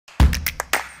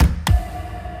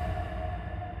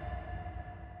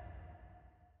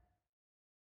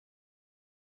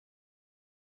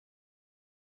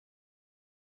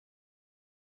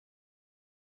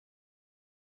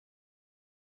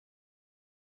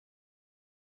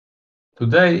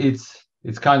Today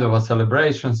it's kind of a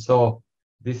celebration. So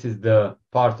this is the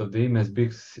part of the MS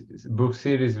book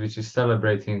series, which is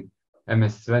celebrating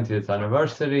MS 20th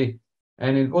anniversary,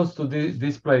 and it was to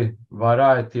display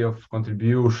variety of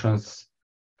contributions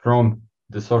from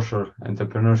the social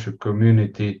entrepreneurship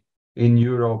community in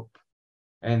Europe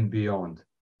and beyond.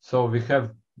 So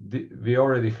we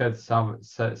already had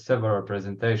several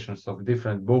presentations of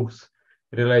different books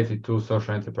related to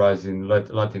social enterprise in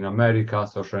Latin America,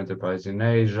 social enterprise in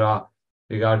Asia,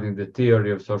 regarding the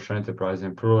theory of social enterprise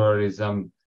and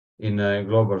pluralism in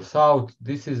Global South.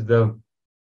 This is the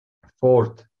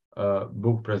fourth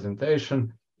book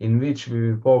presentation in which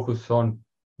we will focus on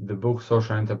the book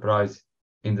Social Enterprise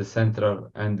in the Central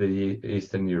and the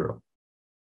Eastern Europe.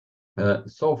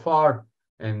 So far,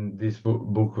 and this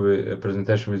book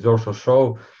presentation will also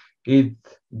show, it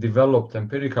developed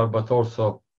empirical but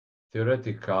also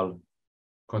theoretical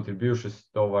contributions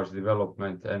towards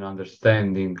development and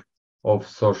understanding of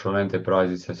social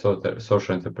enterprises and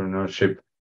social entrepreneurship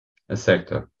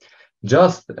sector.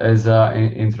 Just as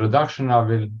an introduction, I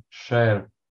will share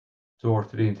 2 or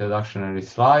 3 introductory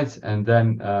slides, and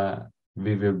then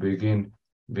we will begin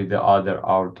with the other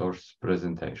authors'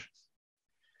 presentations.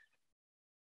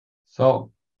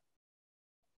 So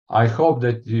I hope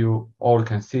that you all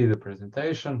can see the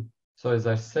presentation. So as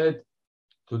I said,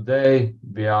 today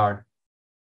we are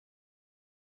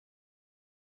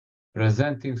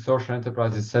presenting Social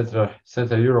Enterprises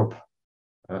Central Europe,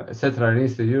 Central and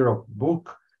Eastern Europe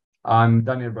book. I'm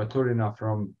Daniel Baturina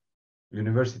from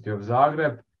University of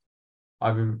Zagreb.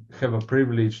 I will have a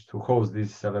privilege to host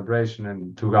this celebration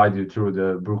and to guide you through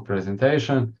the book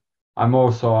presentation. I'm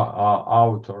also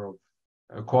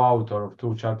a co-author of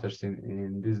 2 chapters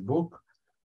in this book.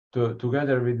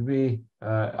 Together with me,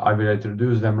 I will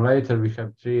introduce them later. We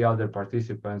have 3 other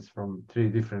participants from 3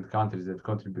 different countries that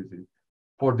contributed.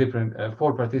 4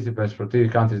 participants from 3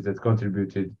 countries that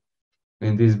contributed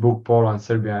in this book: Poland,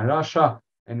 Serbia, and Russia.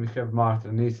 And we have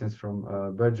Martin Nissens from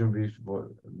Belgium,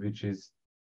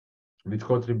 which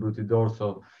contributed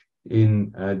also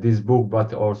in this book,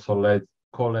 but also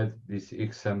co-led this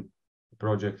ICSEM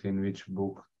project in which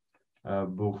book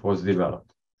was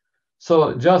developed.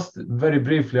 So just very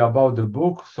briefly about the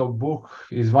book. So book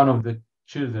is one of the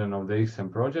children of the ICSEM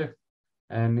project,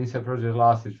 and ICSEM project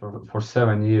lasted for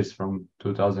 7 years, from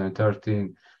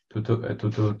 2013 to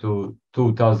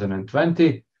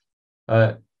 2020.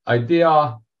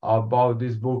 Idea about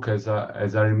this book, as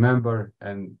I remember,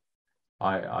 and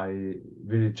I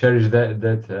really cherish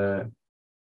that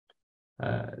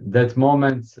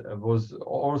moment, was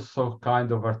also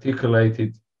kind of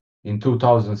articulated in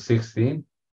 2016.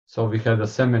 So we had a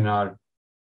seminar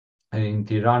in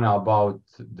Tirana about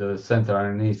the Central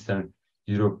and Eastern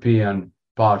European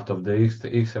part of the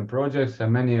ICSEM projects,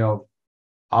 and many of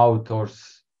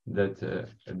authors that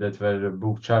were the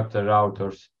book chapter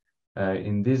authors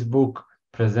in this book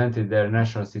presented their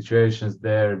national situations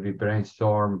there. We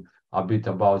brainstormed a bit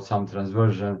about some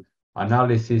transversion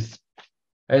analysis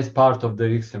as part of the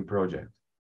ICSEM project.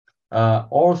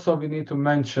 Also, we need to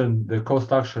mention the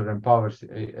co-structure Empower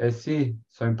SC,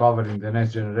 so empowering the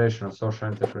next generation of social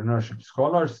entrepreneurship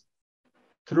scholars.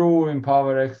 Through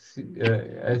Empower SC,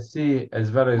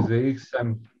 as well as the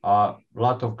ICSEM, a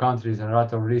lot of countries and a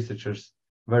lot of researchers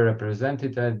were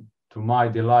represented, and to my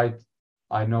delight,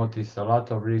 I noticed a lot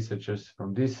of researchers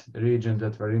from this region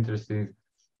that were interested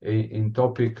in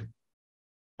topic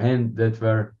and that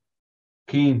were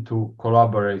keen to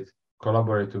collaborate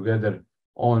together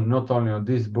on not only on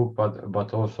this book,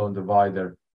 but also on the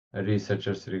wider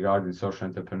researchers regarding social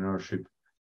entrepreneurship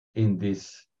in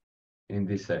this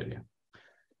area.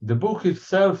 The book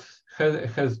itself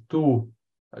has two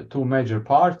major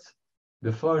parts.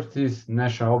 The first is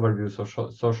national overview of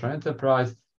social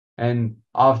enterprise, and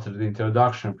after the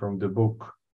introduction from the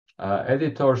book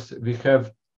editors, we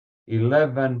have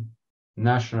 11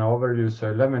 national overviews, so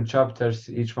 11 chapters,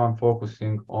 each one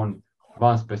focusing on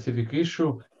one specific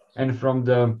issue. And from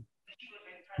the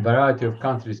variety of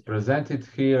countries presented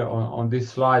here on this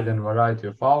slide and variety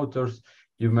of authors,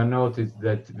 you may notice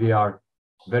that we are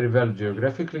very well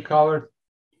geographically covered,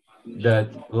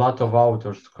 that a lot of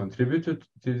authors contributed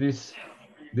to this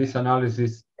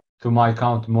analysis, to my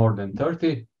count more than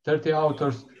 30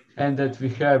 authors, and that we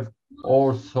have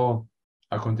also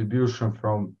a contribution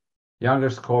from younger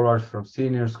scholars, from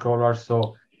senior scholars,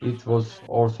 so it was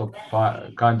also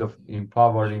kind of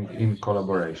empowering in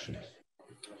collaboration.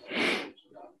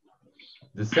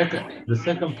 The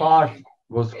second part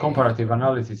was comparative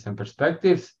analysis and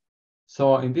perspectives.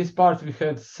 So in this part we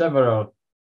had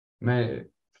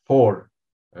four,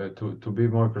 to be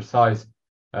more precise,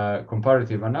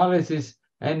 comparative analysis,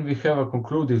 And we have a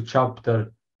concluding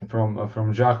chapter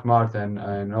from Jacques Martin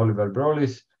and Oliver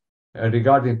Brolis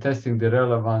regarding testing the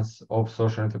relevance of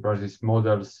social enterprises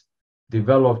models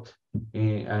developed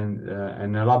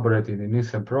and elaborated in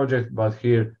ICSEM project, but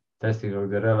here testing of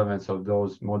the relevance of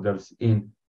those models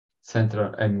in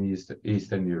Central and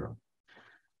Eastern Europe.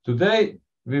 Today,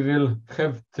 we will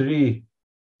have three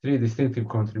distinctive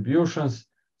contributions.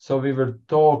 So we will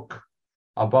talk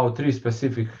about three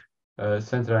specific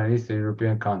Central and Eastern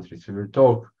European countries. We will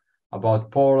talk about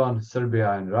Poland,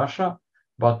 Serbia, and Russia,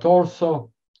 but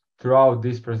also throughout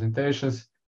these presentations,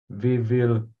 we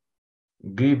will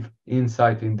give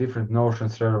insight in different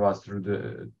notions relevant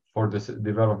for the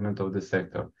development of the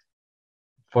sector.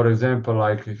 For example,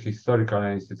 like historical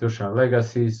and institutional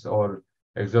legacies or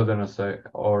exogenous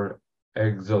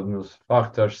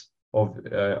factors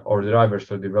or drivers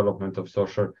for development of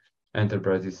social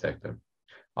enterprises sector.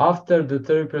 After the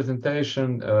third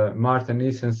presentation, Martin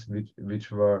Nissens,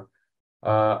 which were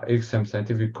ICSEM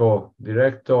scientific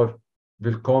co-director,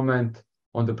 will comment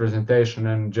on the presentation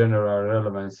and general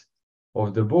relevance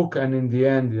of the book. And in the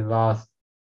end, in the last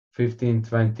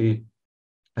 15-20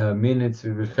 minutes,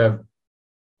 we will have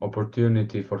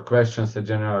opportunity for questions and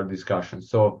general discussion.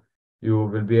 So you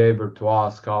will be able to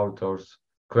ask authors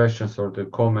questions or to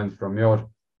comment from your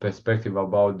perspective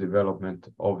about development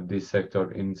of this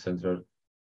sector in Central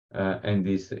and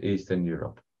Eastern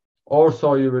Europe.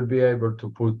 Also, you will be able to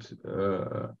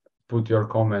put your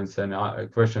comments and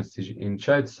questions in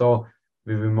chat. So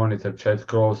we will monitor chat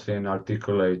closely and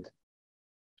articulate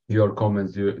your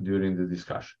comments during the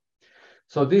discussion.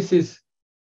 So this is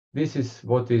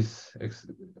what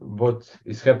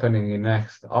is happening in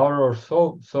next hour or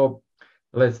so. So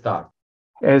let's start.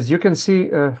 As you can see,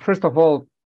 first of all,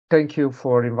 thank you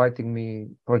for inviting me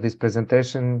for this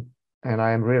presentation. And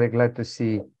I am really glad to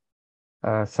see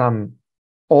some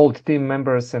old team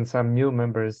members and some new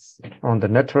members on the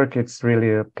network. It's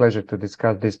really a pleasure to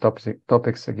discuss these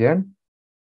topics again.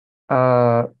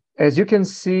 As you can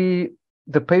see,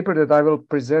 the paper that I will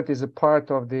present is a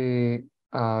part of the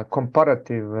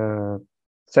comparative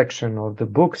section of the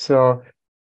book. So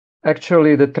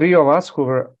actually, the three of us who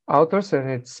were authors,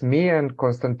 and it's me and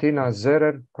Konstantina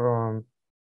Zerer from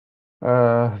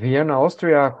Vienna,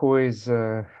 Austria, who is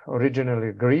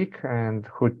originally Greek and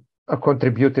who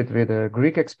contributed with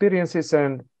Greek experiences,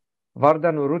 and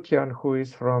Vardan Urutyan, who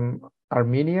is from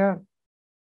Armenia.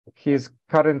 He is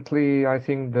currently, I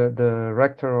think, the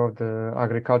rector of the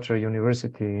Agricultural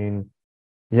University in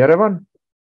Yerevan.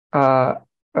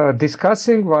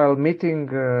 Discussing while meeting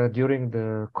during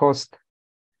the COST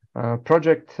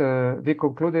project, we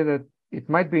concluded that it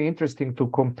might be interesting to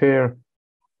compare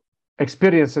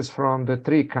experiences from the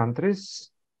three countries.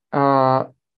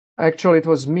 Actually, it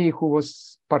was me who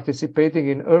was participating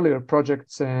in earlier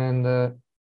projects, and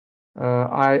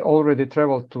I already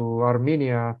traveled to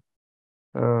Armenia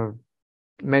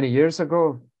many years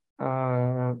ago.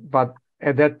 But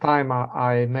at that time,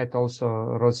 I met also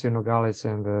Rosy Nogales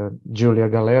and Julia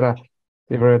Galera.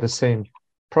 We were at the same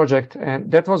project,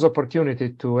 and that was opportunity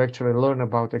to actually learn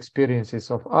about experiences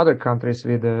of other countries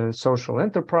with social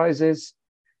enterprises.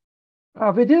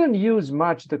 We didn't use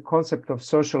much the concept of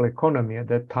social economy at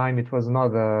that time. It was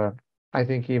not, I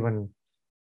think, even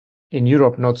in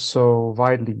Europe, not so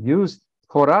widely used.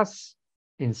 For us,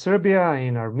 in Serbia,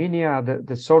 in Armenia,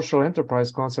 the social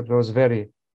enterprise concept was very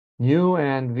new,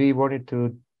 and we wanted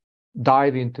to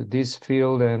dive into this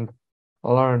field and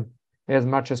learn as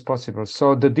much as possible.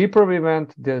 So the deeper we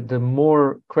went, the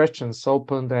more questions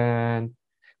opened, and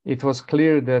it was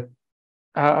clear that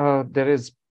there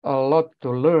is a lot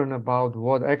to learn about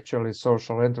what actually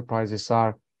social enterprises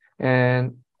are,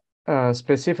 and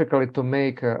specifically to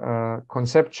make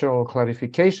conceptual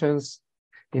clarifications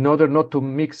in order not to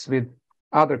mix with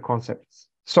other concepts.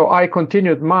 So I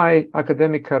continued my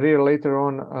academic career later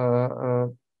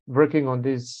on working on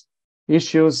these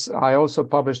issues. I also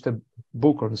published a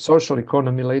book on social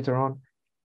economy later on,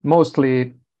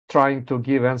 mostly trying to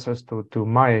give answers to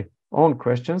my own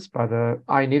questions, but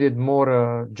I needed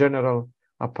more general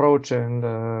approach, and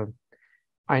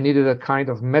I needed a kind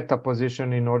of meta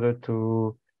position in order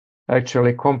to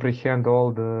actually comprehend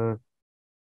all the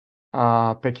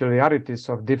peculiarities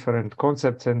of different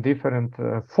concepts and different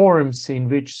forms in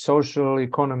which social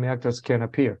economy actors can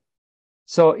appear.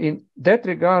 So in that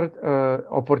regard,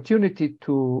 opportunity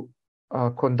to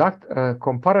conduct a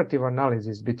comparative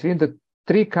analysis between the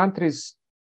three countries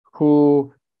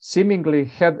who seemingly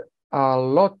had a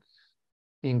lot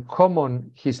in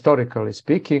common, historically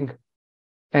speaking,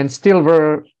 and still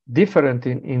were different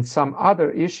in some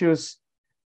other issues,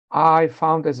 I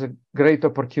found as a great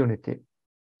opportunity.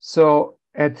 So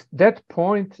at that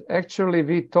point, actually,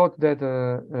 we thought that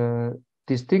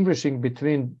distinguishing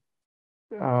between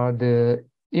the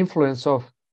influence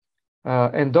of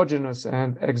endogenous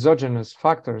and exogenous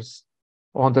factors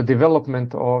on the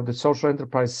development of the social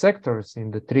enterprise sectors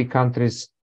in the three countries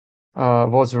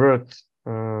was worth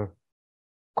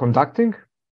conducting,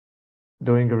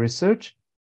 doing a research.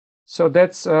 So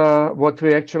that's what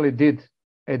we actually did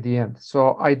at the end.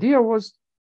 So idea was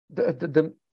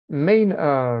the main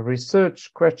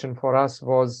research question for us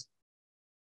was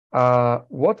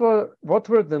what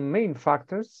were the main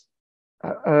factors?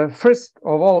 First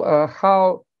of all,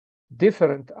 how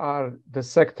different are the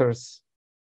sectors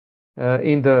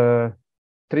in the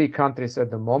three countries at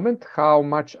the moment? How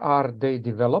much are they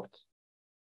developed?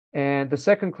 And the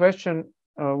second question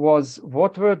was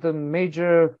what were the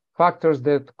major factors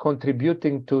that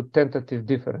contributing to tentative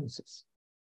differences?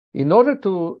 In order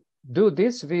to do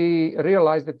this, we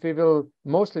realized that we will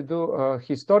mostly do a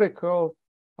historical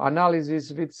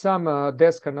analysis with some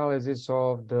desk analysis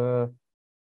of the,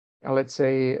 let's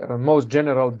say, most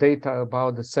general data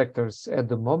about the sectors at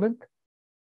the moment.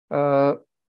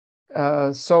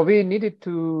 So we needed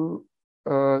to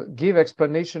give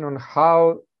explanation on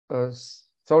how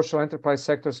social enterprise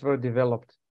sectors were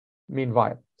developed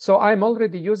meanwhile. So I'm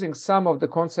already using some of the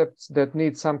concepts that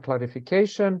need some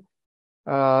clarification.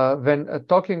 When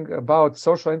talking about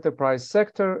social enterprise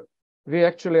sector, we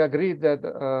actually agreed that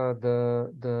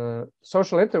the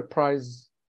social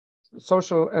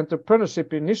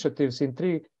entrepreneurship initiatives in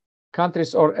three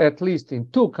countries, or at least in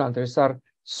two countries, are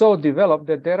so developed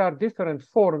that there are different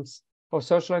forms of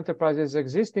social enterprises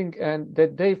existing and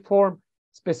that they form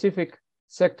specific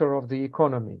sector of the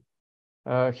economy,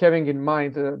 having in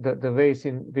mind the ways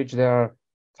in which they are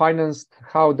financed,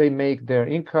 how they make their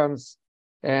incomes,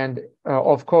 and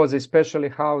of course, especially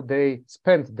how they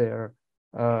spend their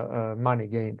money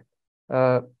gained.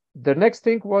 The next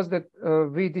thing was that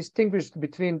we distinguished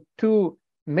between two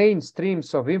main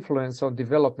streams of influence on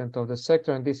development of the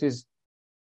sector, and this is,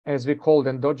 as we called,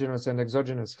 endogenous and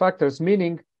exogenous factors,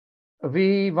 meaning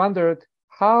we wondered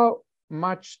how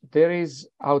much there is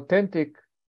authentic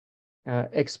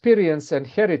experience and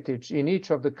heritage in each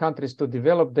of the countries to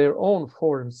develop their own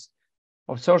forms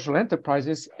of social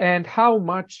enterprises, and how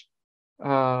much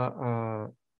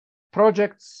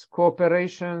projects,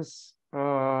 cooperations,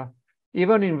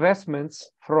 even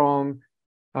investments from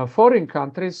foreign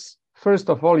countries, first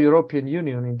of all, European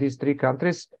Union in these three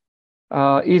countries,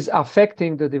 is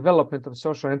affecting the development of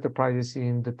social enterprises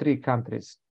in the three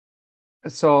countries.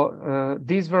 So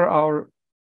these were our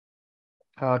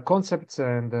concepts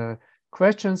and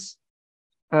questions.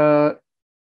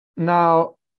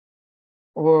 Now,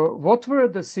 what were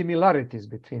the similarities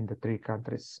between the three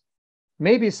countries?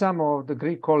 Maybe some of the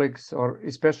Greek colleagues, or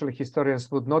especially historians,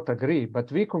 would not agree,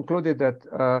 but we concluded that,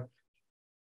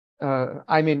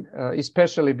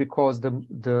 especially because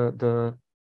the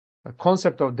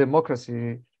concept of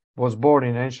democracy was born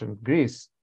in ancient Greece.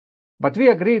 But we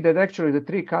agree that actually the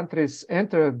three countries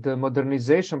entered the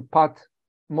modernization path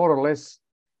more or less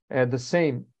at the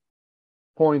same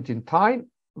point in time,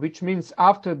 which means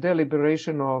after the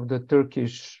liberation of the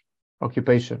Turkish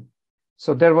occupation.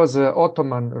 So there was an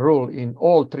Ottoman rule in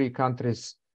all three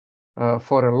countries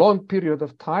for a long period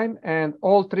of time, and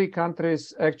all three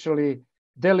countries actually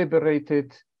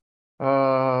deliberated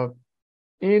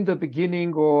in the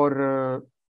beginning or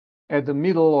at the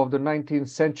middle of the 19th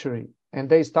century, and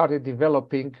they started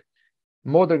developing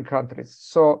modern countries.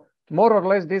 So more or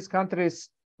less these countries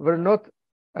were not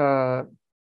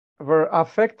were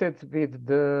affected with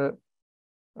the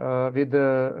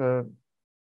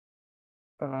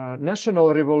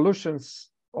national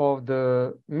revolutions of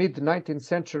the mid-19th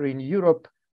century in Europe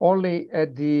only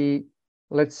at the,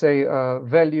 let's say,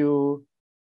 value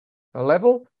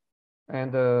level,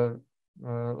 and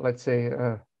let's say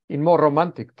in more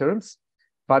romantic terms,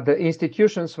 but the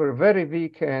institutions were very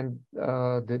weak, and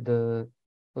the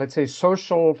let's say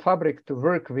social fabric to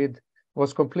work with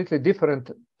was completely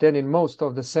different than in most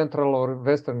of the Central or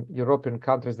Western European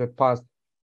countries that passed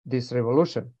this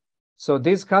revolution. So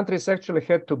these countries actually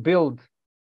had to build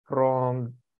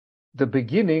from the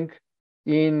beginning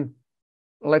in,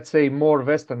 let's say, more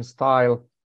Western style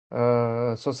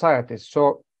societies.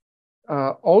 So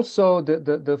also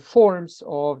the forms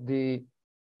of the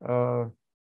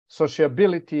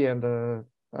sociability and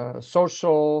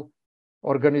social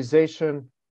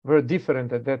organization were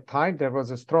different at that time. There was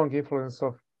a strong influence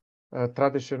of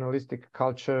traditionalistic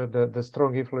culture, the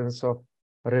strong influence of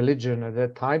religion at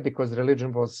that time, because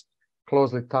religion was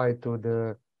closely tied to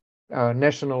the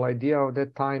national idea of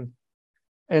that time,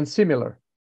 and similar.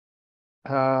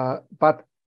 But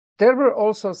there were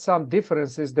also some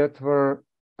differences that were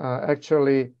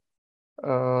actually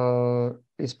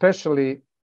especially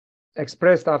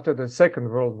expressed after the Second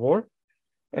World War.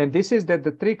 And this is that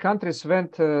the three countries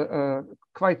went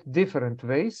quite different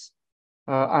ways.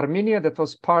 Armenia, that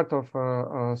was part of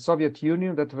Soviet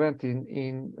Union, that went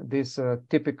in this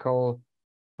typical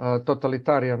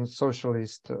totalitarian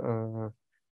socialist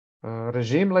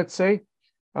regime, let's say.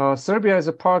 Serbia is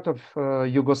a part of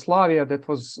Yugoslavia that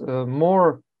was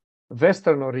more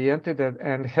Western oriented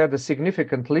and had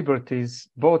significant liberties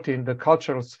both in the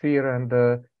cultural sphere and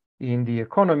in the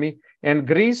economy. And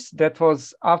Greece, that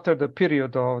was after the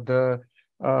period of the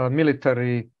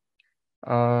military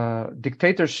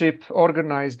dictatorship,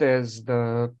 organized as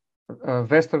the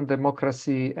Western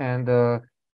democracy and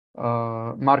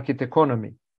market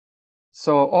economy.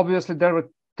 So obviously there were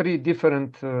three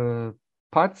different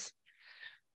paths.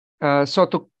 So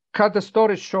to cut the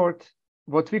story short,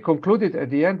 what we concluded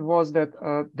at the end was that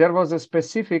there was a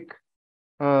specific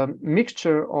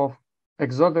mixture of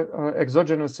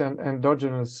exogenous and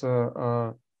endogenous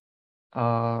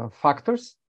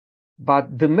factors.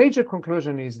 But the major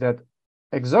conclusion is that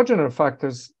exogenous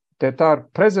factors that are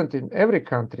present in every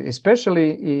country, especially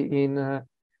in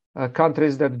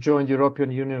countries that joined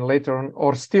European Union later on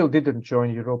or still didn't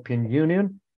join European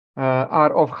Union,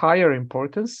 are of higher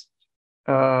importance.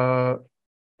 And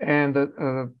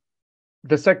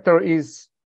the sector is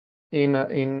in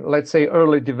let's say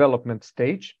early development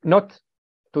stage, not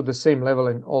to the same level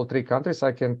in all three countries.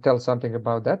 I can tell something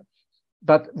about that.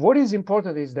 But what is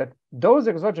important is that those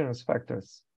exogenous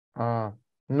factors,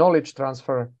 knowledge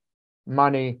transfer,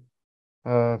 money,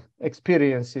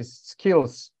 experiences,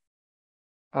 skills,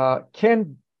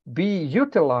 can be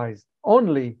utilized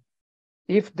only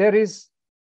if there is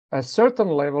a certain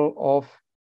level of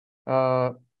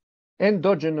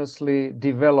endogenously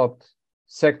developed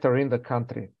sector in the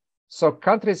country. So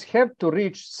countries have to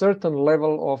reach certain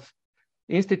level of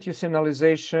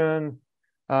institutionalization,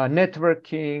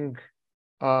 networking,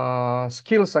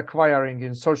 skills acquiring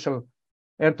in social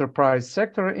enterprise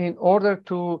sector in order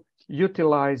to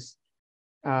utilize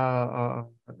a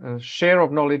share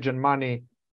of knowledge and money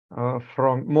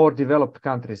from more developed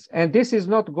countries. And this is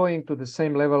not going to the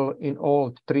same level in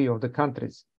all three of the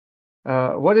countries.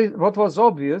 What was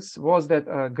obvious was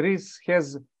that Greece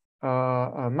has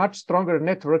a much stronger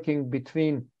networking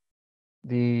between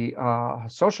the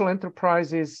social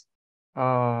enterprises,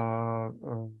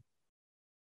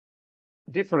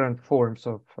 different forms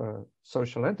of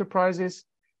social enterprises,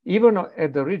 even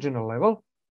at the regional level.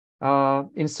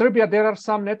 In Serbia, there are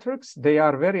some networks. They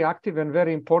are very active and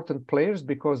very important players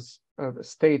because the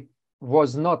state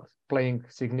was not playing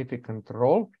a significant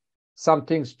role. Some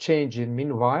things change in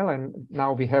meanwhile, and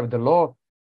now we have the law,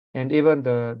 and even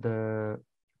the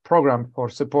program for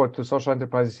support to social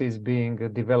enterprises is being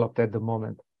developed at the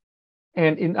moment.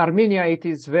 And in Armenia, it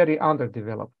is very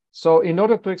underdeveloped. So in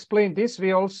order to explain this,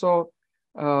 we also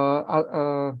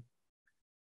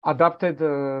adopted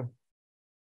a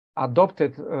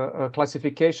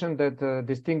classification that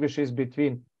distinguishes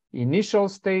between initial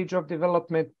stage of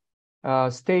development,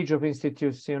 stage of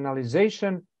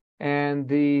institutionalization, and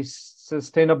the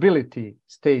sustainability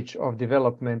stage of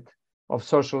development of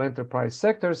social enterprise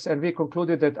sectors. And we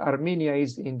concluded that Armenia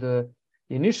is in the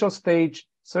initial stage,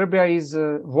 Serbia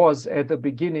was at the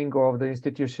beginning of the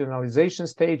institutionalization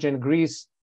stage, and Greece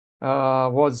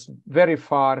was very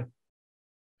far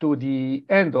to the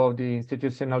end of the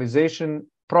institutionalization,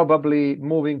 probably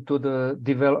moving to the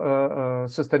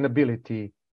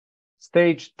sustainability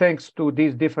stage, thanks to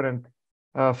these different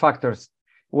factors.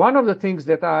 One of the things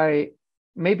that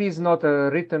maybe is not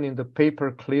written in the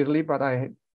paper clearly, but I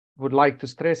would like to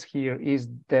stress here is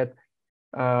that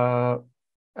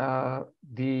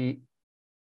the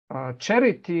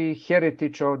charity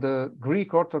heritage of the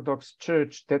Greek Orthodox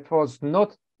Church that was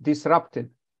not disrupted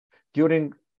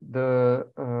during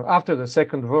after the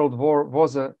Second World War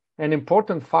was an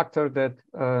important factor that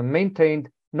maintained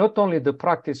not only the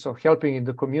practice of helping in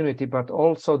the community, but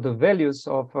also the values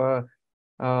of,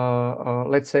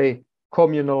 let's say,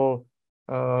 communal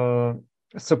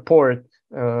support,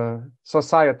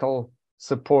 societal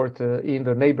support in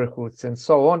the neighborhoods and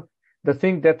so on. The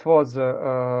thing that was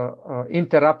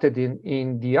interrupted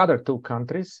in the other two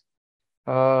countries.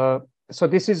 So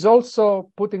this is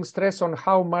also putting stress on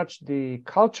how much the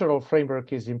cultural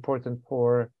framework is important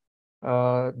for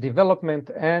development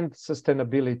and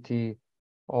sustainability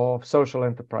of social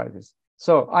enterprises.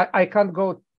 So I can't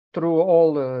go through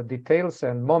all the details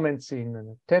and moments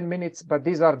in 10 minutes, but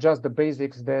these are just the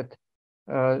basics that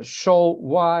show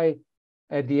why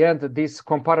at the end this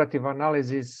comparative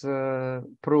analysis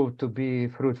proved to be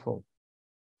fruitful.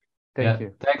 Thank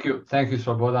you. Thank you,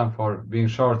 Slobodan, for being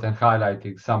short and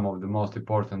highlighting some of the most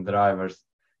important drivers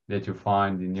that you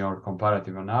find in your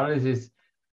comparative analysis.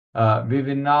 We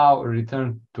will now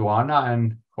return to Anna,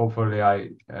 and hopefully, I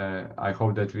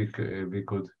hope that we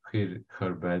could hear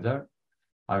her better.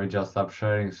 I will just stop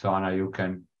sharing, so Anna, you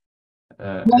can.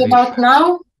 What about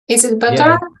now? Is it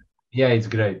better? Yeah, it's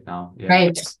great now. Yeah.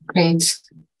 Great.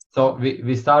 So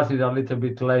we started a little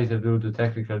bit later due to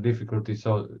technical difficulties,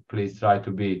 so please try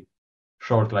to be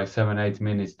short, like 7-8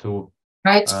 minutes to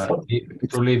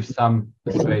leave some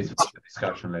space for the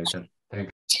discussion later. Thank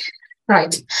you.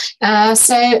 Right.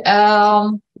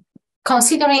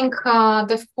 Considering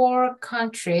the 4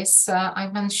 countries I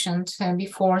mentioned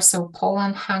before, so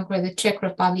Poland, Hungary, the Czech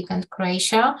Republic, and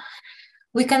Croatia,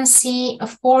 we can see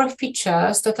 4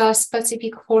 features that are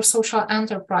specific for social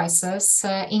enterprises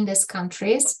in these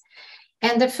countries.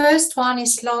 And the first one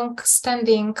is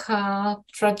long-standing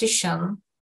tradition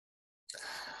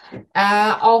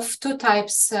of 2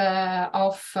 types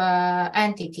of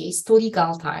entities, 2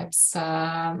 legal types,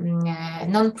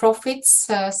 non-profits,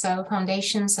 so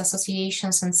foundations,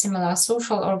 associations, and similar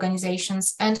social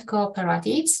organizations, and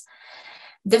cooperatives.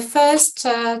 The first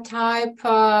type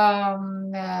are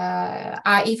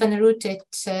even rooted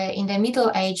in the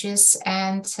Middle Ages,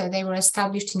 and they were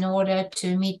established in order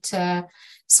to meet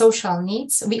social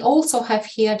needs. We also have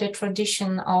here the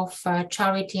tradition of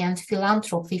charity and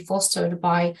philanthropy fostered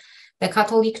by the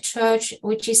Catholic Church,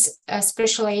 which is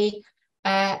especially,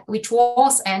 which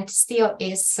was and still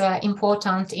is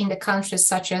important in the countries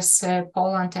such as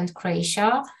Poland and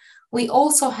Croatia. We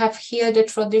also have here the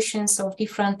traditions of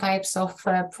different types of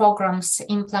programs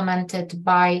implemented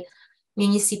by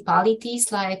municipalities,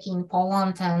 like in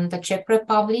Poland and the Czech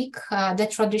Republic, the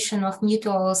tradition of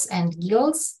mutuals and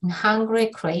guilds in Hungary,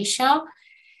 Croatia,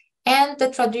 and the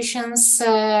traditions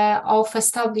of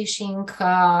establishing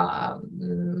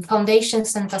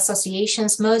foundations and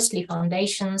associations, mostly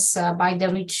foundations by the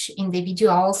rich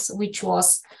individuals, which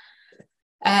was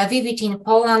vivid in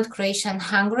Poland, Croatia, and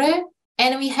Hungary.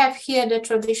 And we have here the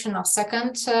tradition of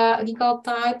second legal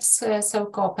types, so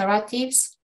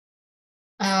cooperatives,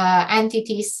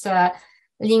 entities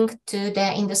linked to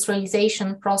the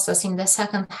industrialization process in the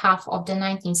second half of the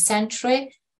 19th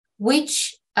century,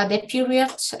 which the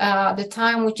period, the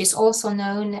time which is also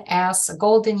known as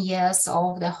golden years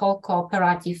of the whole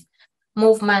cooperative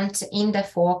movement in the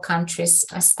 4 countries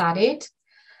studied.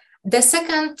 The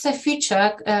second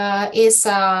feature is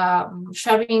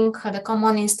sharing the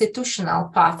common institutional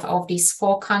path of these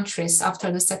 4 countries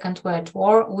after the Second World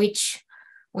War, which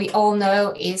we all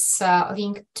know is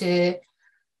linked to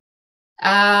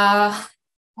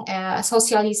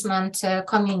socialism and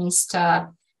communist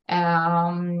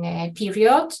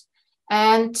period.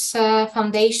 And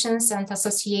foundations and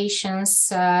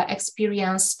associations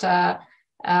experienced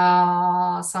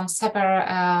some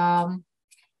several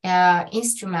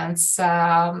instruments,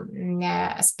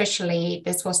 especially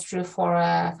this was true for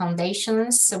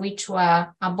foundations, which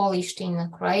were abolished in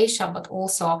Croatia, but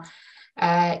also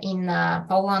in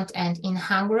Poland and in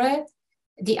Hungary.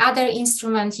 The other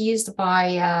instrument used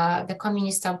by the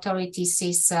communist authorities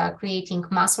is creating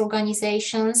mass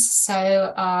organizations.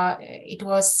 So it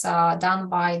was done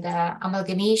by the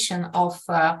amalgamation of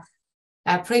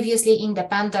previously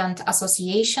independent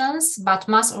associations, but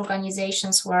mass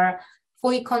organizations were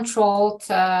fully controlled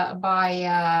by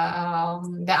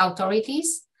the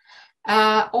authorities.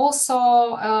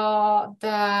 Also,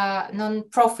 the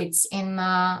non-profits in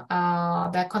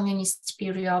the communist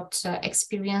period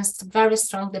experienced very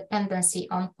strong dependency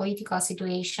on political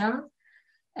situation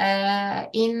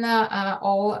in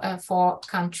all 4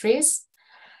 countries.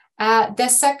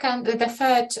 The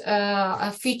third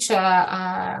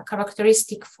feature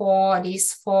characteristic for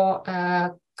these 4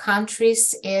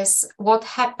 countries is what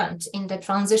happened in the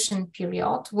transition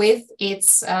period with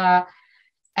its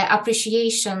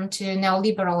appreciation to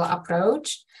neoliberal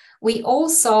approach. We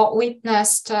also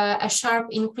witnessed a sharp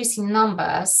increase in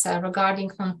numbers regarding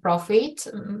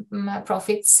non-profits,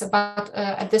 but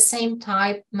at the same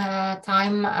time,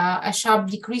 a sharp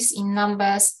decrease in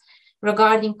numbers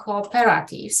regarding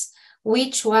cooperatives,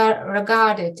 which were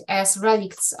regarded as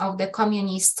relicts of the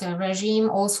communist regime,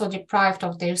 also deprived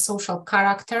of their social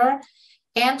character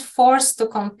and forced to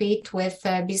compete with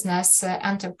business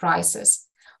enterprises.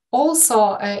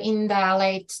 Also, in the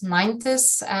late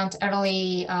 90s and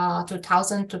early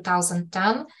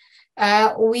 2010,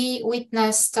 we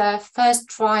witnessed first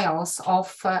trials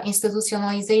of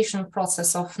institutionalization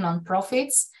process of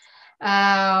non-profits.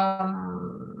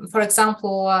 For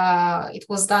example, it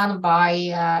was done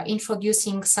by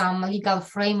introducing some legal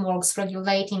frameworks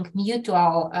regulating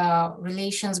mutual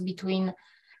relations between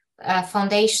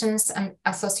foundations and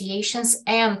associations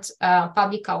and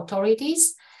public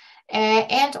authorities,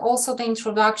 and also the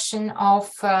introduction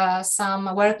of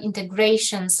some work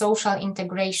integration, social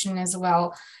integration as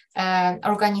well,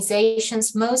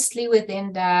 organizations mostly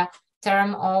within the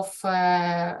term of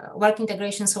work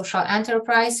integration social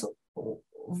enterprise,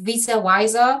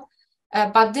 WISA,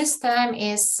 but this term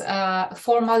is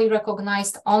formally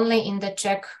recognized only in the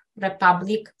Czech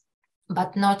Republic,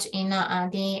 but not in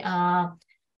the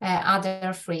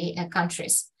other three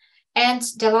countries. And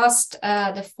the last,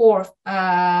 the fourth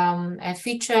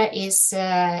feature is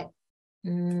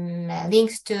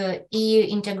linked to EU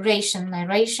integration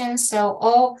narration. So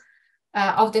all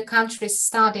of the countries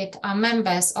studied are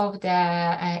members of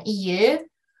the EU.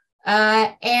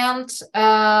 And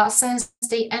since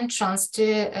the entrance to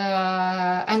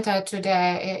enter to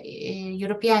the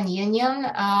European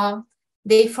Union,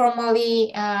 they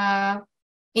formally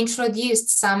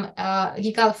introduced some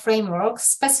legal frameworks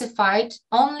specified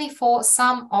only for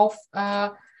some of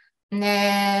the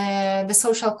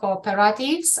social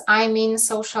cooperatives. I mean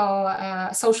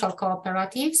social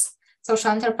cooperatives,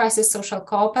 social enterprises, social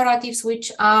cooperatives,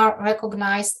 which are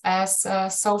recognized as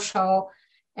social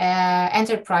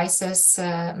enterprises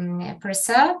per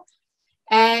se.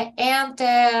 And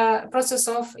the process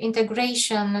of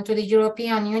integration to the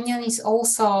European Union is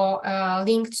also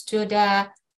linked to the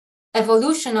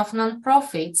evolution of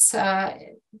non-profits,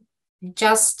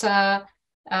 just in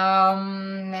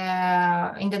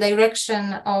the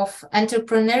direction of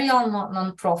entrepreneurial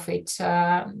non-profit,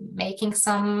 making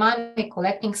some money,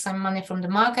 collecting some money from the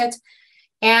market.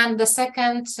 And the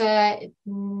second, the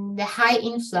high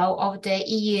inflow of the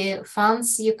EU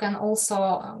funds. You can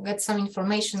also get some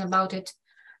information about it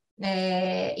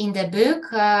in the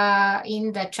book,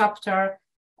 in the chapter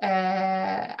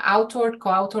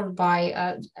co-authored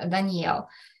by Daniel.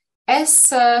 As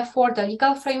for the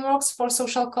legal frameworks for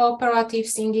social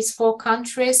cooperatives in these four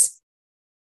countries,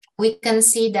 we can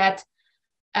see that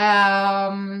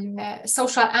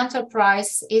social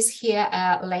enterprise is here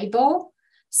a label.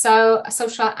 So a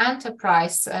social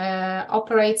enterprise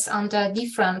operates under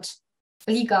different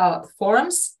legal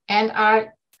forms and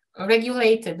are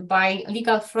regulated by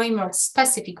legal frameworks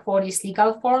specific for these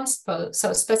legal forms,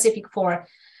 so specific for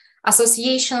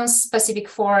associations, specific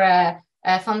for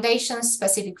foundations,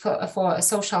 specific for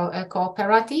social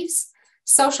cooperatives.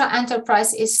 Social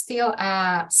enterprise is still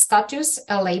a status,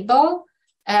 a label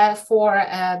for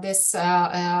this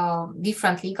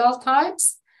different legal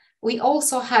types. We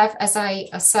also have, as I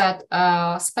said,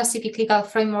 specific legal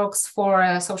frameworks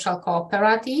for social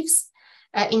cooperatives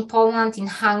in Poland, in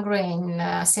Hungary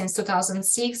since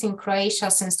 2006, in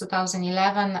Croatia since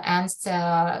 2011, and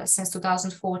since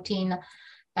 2014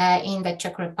 in the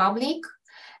Czech Republic.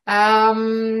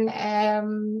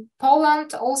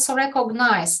 Poland also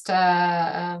recognized,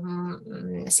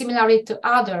 similarly to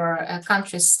other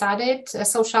countries studied,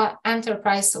 social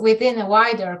enterprise within a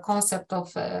wider concept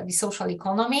of the social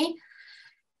economy.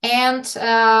 And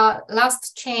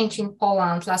last change in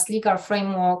Poland, last legal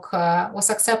framework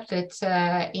was accepted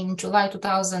in July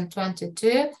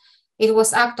 2022. It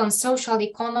was Act on Social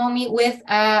Economy with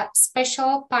a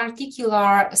special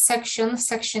particular section,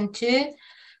 Section 2,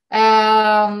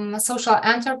 social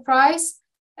enterprise.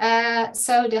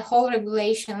 So the whole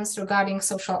regulations regarding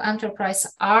social enterprise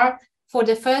are for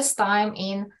the first time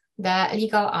in the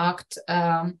legal act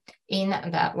in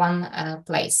that one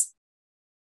place.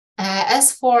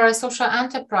 As for social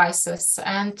enterprises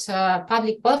and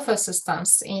public welfare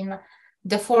systems in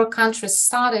the four countries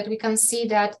studied, we can see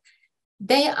that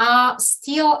they are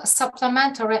still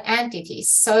supplementary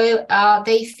entities. So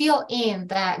they fill in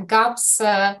the gaps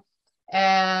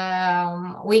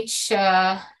which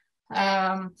are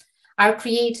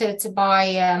created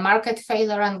by market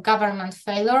failure and government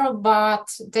failure, but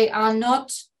they are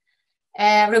not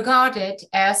regarded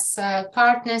as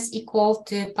partners equal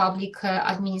to public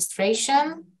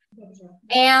administration.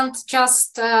 And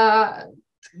just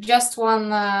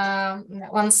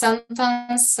one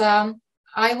sentence.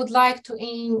 I would like to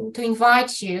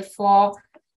invite you for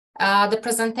the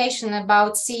presentation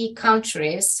about CE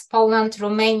countries, Poland,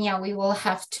 Romania. We will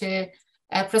have two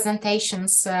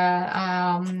presentations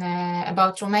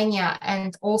about Romania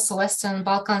and also Western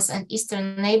Balkans and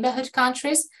Eastern neighborhood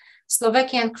countries,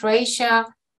 Slovakia and Croatia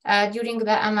during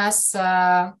the MS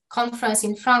conference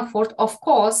in Frankfurt, of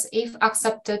course, if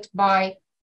accepted by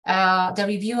the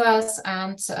reviewers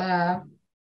and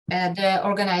the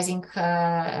organizing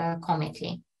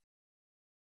committee.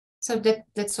 So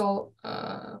that's all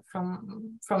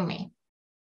from me.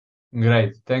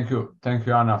 Great, thank you,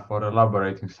 Anna, for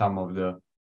elaborating some of the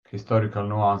historical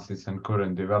nuances and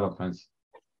current developments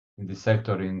this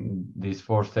sector in these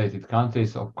 4 stated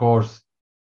countries. Of course,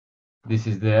 this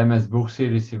is the MS Book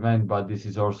Series event, but this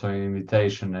is also an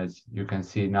invitation, as you can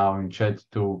see now in chat,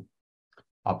 to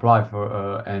apply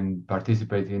for and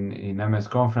participate in MS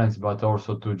conference, but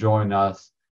also to join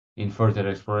us in further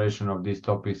exploration of these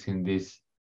topics in this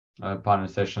panel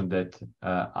session that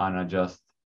Anna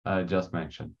just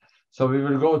mentioned. So we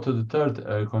will go to the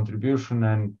third contribution,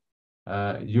 and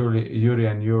Yuri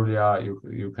and Yulia,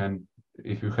 you can,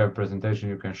 if you have presentation,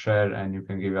 you can share and you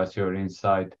can give us your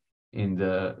insight in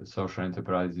the social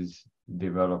enterprises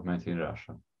development in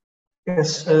Russia.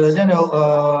 Yes,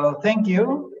 Daniel, thank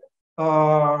you. We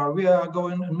are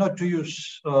going not to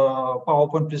use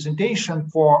PowerPoint presentation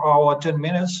for our 10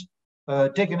 minutes,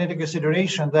 taking into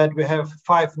consideration that we have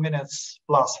 5 minutes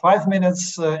plus 5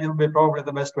 minutes, it'll be probably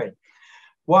the best way.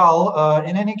 Well,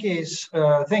 in any case,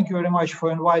 thank you very much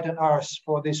for inviting us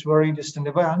for this very interesting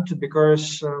event,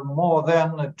 because more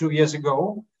than 2 years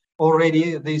ago,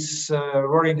 already this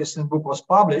very interesting book was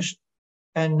published.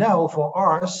 And now for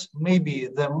us, maybe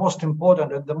the most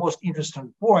important and the most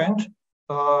interesting point,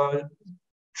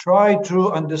 try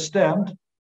to understand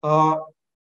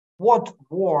what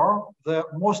were the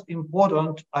most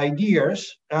important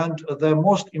ideas and the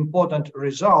most important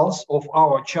results of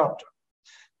our chapter.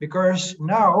 Because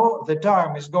now the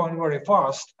time is going very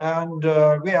fast, and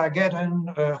we are getting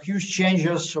huge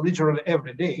changes literally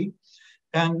every day.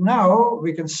 And now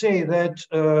we can say that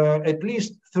at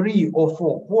least 3 or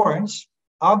 4 points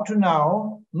up to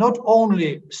now, not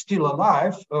only still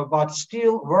alive, but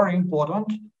still very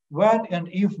important when and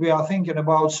if we are thinking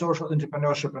about social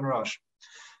entrepreneurship in Russia.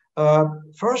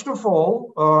 First of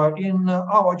all, in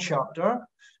our chapter,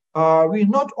 we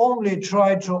not only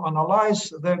try to analyze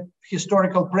the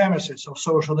historical premises of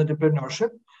social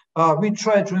entrepreneurship, we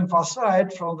try to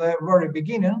emphasize from the very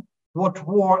beginning what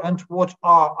were and what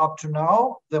are up to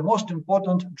now the most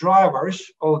important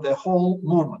drivers of the whole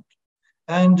movement.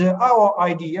 And our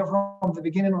idea from the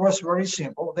beginning was very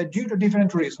simple, that due to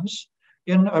different reasons,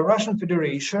 in Russian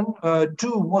Federation,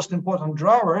 2 most important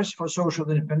drivers for social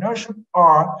entrepreneurship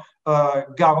are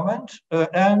government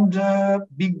and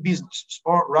big businesses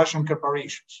or Russian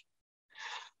corporations.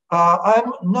 We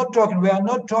are not talking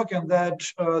that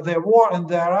there were and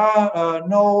there are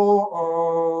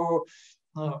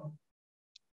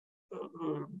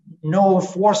no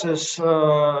forces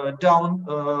down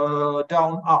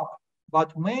up.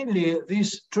 But mainly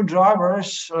these 2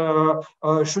 drivers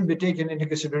should be taken into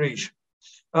consideration.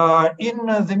 In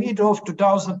the middle of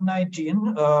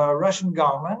 2019, Russian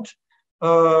government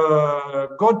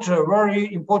got a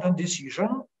very important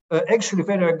decision. Actually,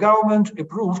 federal government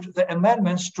approved the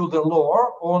amendments to the law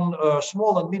on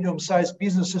small and medium-sized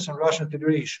businesses in Russian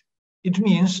Federation. It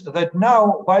means that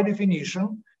now, by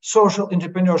definition, social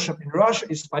entrepreneurship in Russia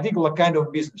is a particular kind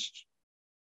of business.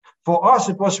 For us,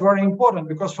 it was very important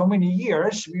because for many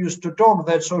years, we used to talk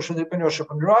that social entrepreneurship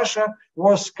in Russia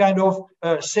was kind of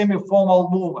a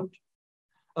semi-formal movement,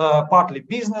 partly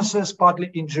businesses, partly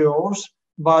NGOs.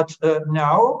 But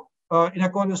now, in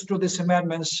accordance to these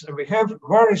amendments, we have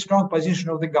very strong position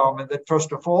of the government that,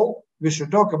 first of all, we should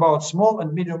talk about small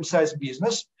and medium-sized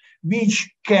business, which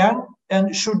can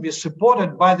and should be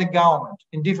supported by the government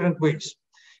in different ways.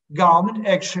 Government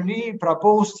actually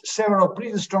proposed several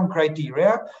pretty strong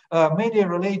criteria, mainly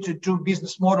related to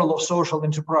business model of social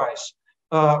enterprise,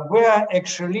 where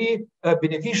actually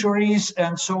beneficiaries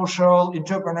and social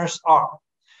entrepreneurs are.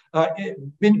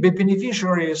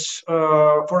 Beneficiaries,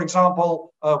 for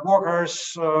example,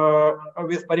 workers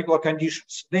with particular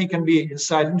conditions. They can be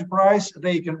inside enterprise,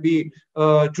 they can be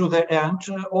to the end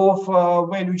of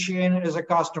value chain as a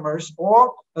customers,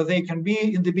 or they can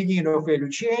be in the beginning of value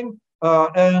chain.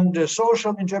 And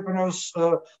social entrepreneurs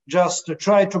just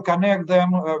try to connect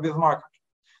them with market.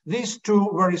 These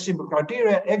 2 very simple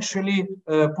criteria actually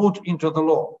put into the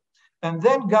law. And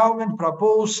then government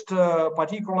proposed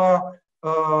particular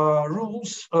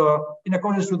rules. In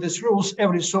accordance with these rules,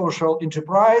 every social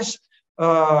enterprise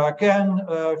can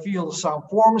fill some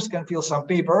forms, can fill some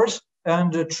papers,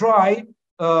 and try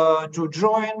to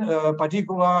join a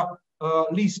particular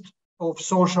list of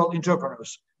social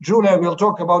entrepreneurs. Julia will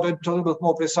talk about it a little bit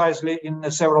more precisely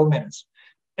in several minutes.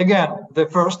 Again, the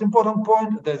first important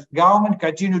point, the government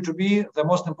continue to be the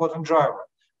most important driver.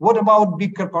 What about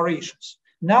big corporations?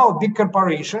 Now, big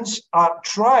corporations are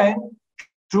trying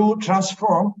to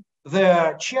transform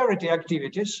their charity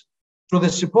activities to the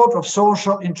support of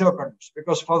social entrepreneurs,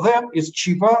 because for them it's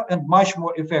cheaper and much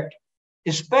more effective,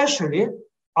 especially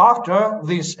after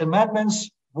these amendments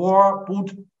were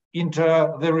put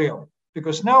into the real.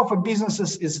 Because now for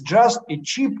businesses, it's just a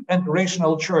cheap and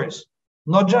rational choice.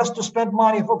 not just to spend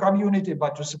money for community,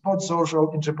 but to support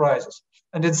social enterprises.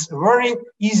 And it's very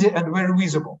easy and very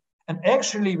visible. And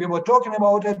actually, we were talking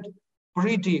about it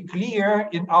pretty clear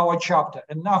in our chapter,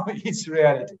 and now it's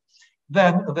reality.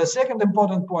 Then the second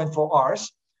important point for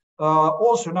us,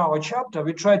 also in our chapter,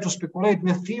 we try to speculate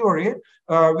with theory,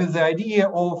 with the idea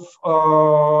of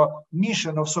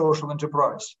mission of social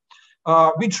enterprise.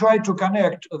 We try to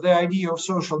connect the idea of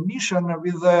social mission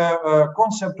with the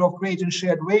concept of creating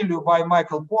shared value by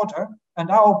Michael Porter. And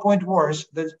our point was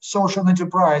that social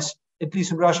enterprise, at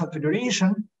least in Russian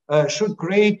Federation, should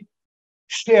create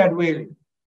shared value.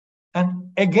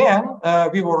 And again,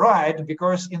 we were right,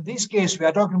 because in this case, we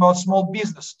are talking about small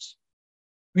businesses,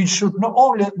 which should not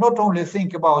only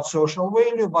think about social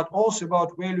value, but also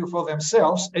about value for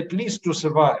themselves, at least to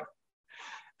survive.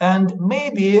 And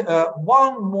maybe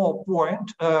one more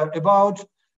point about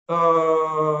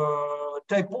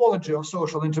typology of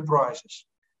social enterprises.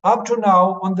 Up to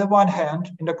now, on the one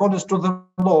hand, in accordance to the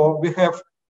law, we have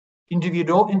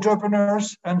individual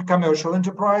entrepreneurs and commercial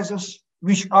enterprises,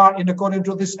 which are, in according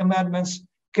to these amendments,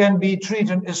 can be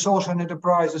treated as social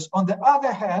enterprises. On the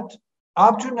other hand,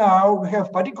 up to now, we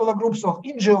have particular groups of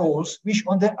NGOs, which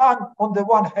on the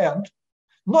one hand,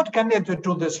 not connected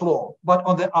to this law, but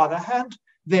on the other hand,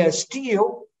 they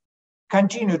still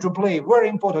continue to play a very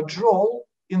important role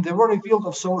in the very field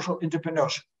of social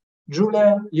entrepreneurship.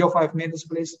 Julia, your 5 minutes,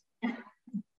 please.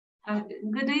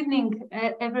 Good evening,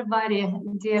 everybody,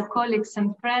 dear colleagues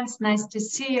and friends. Nice to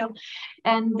see you.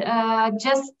 And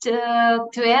just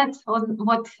to add on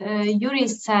what Yuri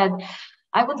said,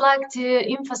 I would like to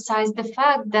emphasize the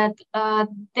fact that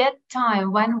that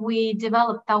time when we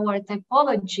developed our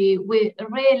typology, we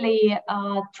really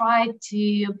tried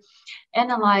to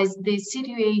analyze the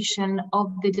situation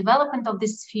of the development of the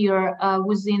sphere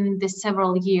within the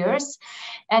several years.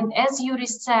 And as Yuri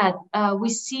said, we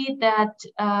see that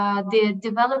the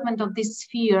development of this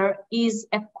sphere is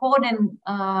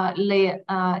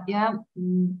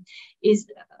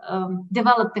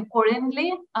developed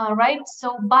accordingly, right?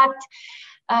 So, but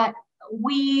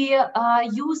we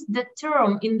use the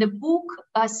term in the book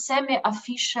a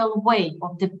semi-official way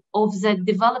of the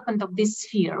development of this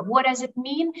sphere. What does it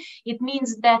mean? It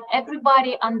means that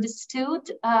everybody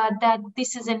understood that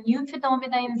this is a new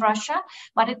phenomenon in Russia,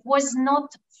 but it was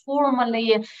not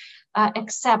formally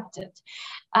accepted.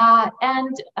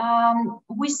 And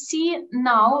we see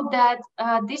now that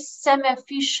this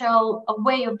semi-official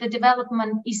way of the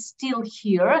development is still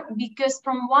here, because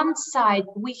from one side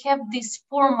we have this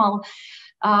formal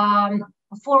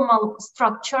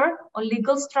structure or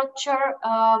legal structure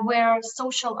where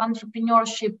social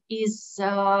entrepreneurship is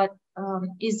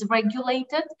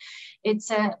regulated.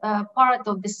 It's a part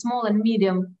of the small and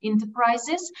medium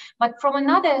enterprises. But from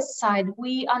another side,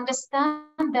 we understand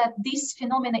that this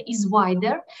phenomenon is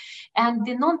wider, and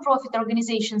the non-profit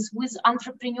organizations with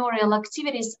entrepreneurial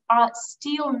activities are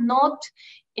still not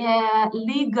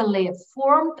legally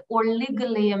formed or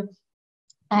legally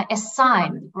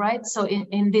assigned, right? So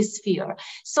in this sphere.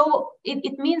 So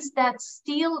it means that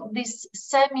still this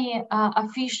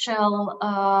semi-official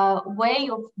way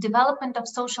of development of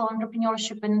social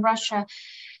entrepreneurship in Russia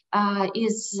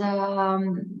is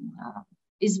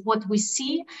what we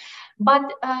see.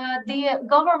 But the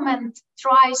government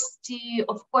tries to,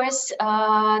 of course,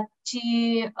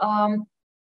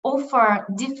 offer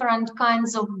different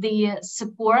kinds of the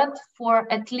support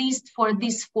for at least for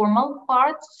this formal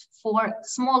part for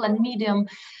small and medium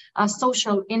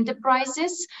social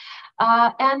enterprises.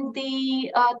 And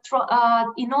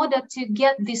in order to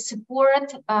get this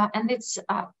support, and it's,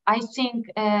 I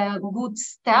think, a good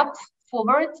step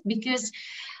forward, because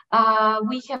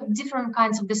we have different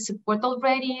kinds of the support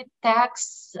already,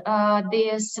 tax,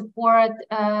 the support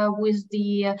with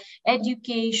the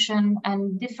education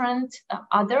and different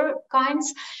other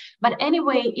kinds. But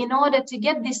anyway, in order to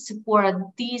get this support,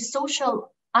 the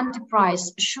social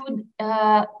enterprise should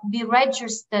be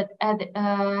registered at,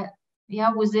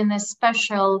 within a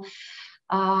special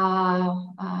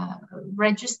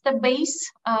registration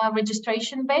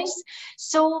base.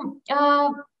 So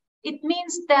it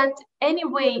means that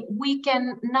anyway, we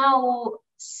can now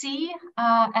see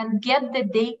and get the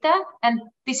data, and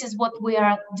this is what we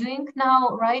are doing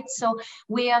now, right? So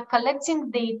we are collecting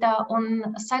data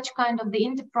on such kind of the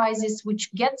enterprises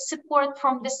which get support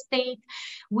from the state.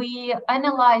 We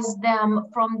analyze them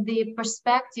from the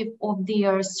perspective of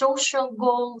their social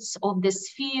goals, of the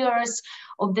spheres,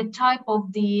 of the type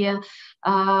of the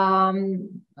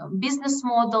business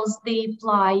models they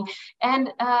apply.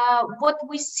 And what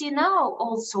we see now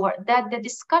also, that the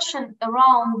discussion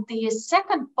around the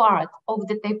second part of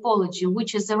the typology,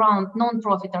 which is around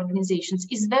non-profit organizations,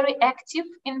 is very active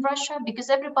in Russia, because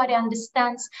everybody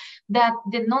understands that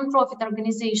the non-profit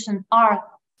organizations are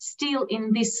still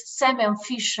in this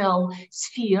semi-official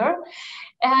sphere.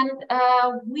 And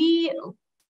we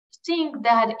think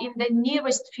that in the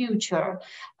nearest future,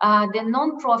 the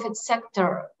non-profit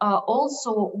sector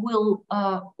also will,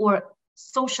 or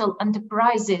social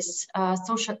enterprises,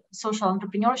 social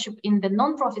entrepreneurship in the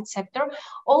non-profit sector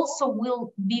also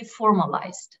will be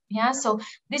formalized. Yeah, so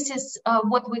this is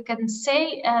what we can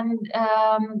say. And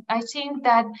I think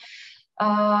that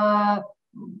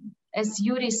as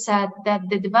Yuri said, that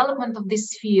the development of this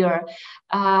sphere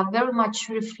very much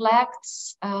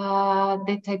reflects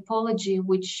the typology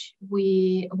which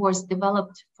was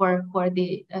developed for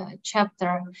the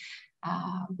chapter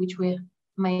which we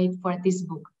made for this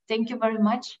book. Thank you very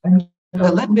much.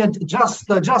 Let me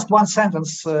just one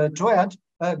sentence to add,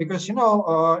 because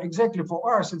exactly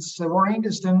for us it's very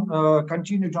interesting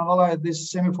continue to analyze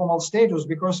this semi-formal status,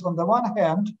 because on the one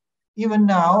hand, even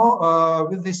now,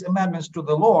 with these amendments to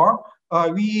the law,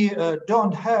 we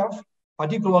don't have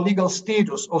particular legal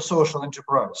status of social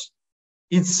enterprise.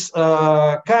 It's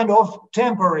kind of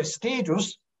temporary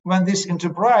status when this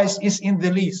enterprise is in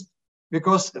the list,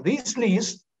 because this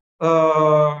list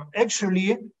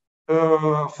actually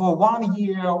for 1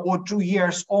 year or 2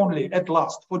 years only, at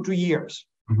last, for 2 years.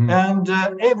 Mm-hmm. And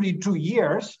every 2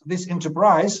 years, this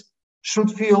enterprise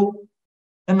should fill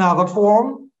another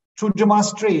form to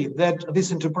demonstrate that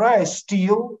this enterprise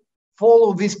still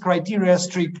follow this criteria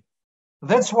strictly.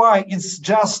 That's why it's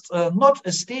just not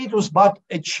a status, but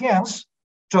a chance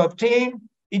to obtain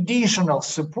additional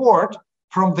support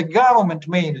from the government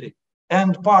mainly,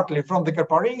 and partly from the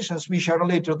corporations which are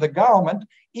related to the government,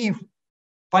 if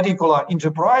particular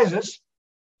enterprises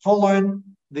following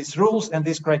these rules and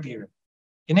these criteria.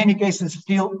 In any case, it's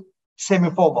still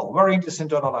semi-formal. Very interesting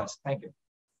to analyze. Thank you.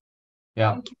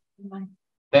 Yeah.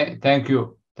 Thank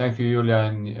you. Thank you, Yulia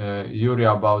and Yuri,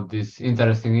 about this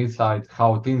interesting insight,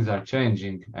 how things are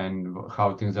changing and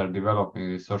how things are developing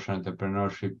in the social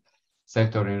entrepreneurship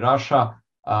sector in Russia.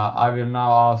 I will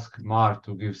now ask Mark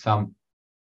to give some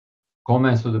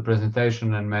comments to the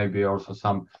presentation and maybe also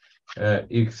some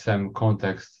ICSEM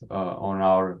context on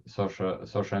our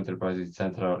social enterprises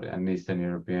Central and Eastern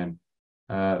European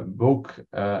book,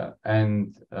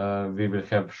 and we will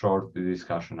have short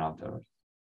discussion afterwards.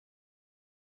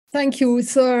 Thank you.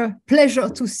 It's a pleasure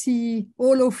to see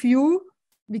all of you,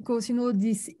 because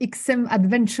this ICSEM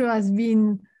adventure has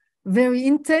been very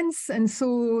intense, and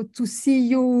so to see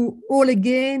you all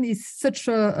again is such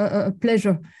a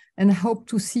pleasure, and I hope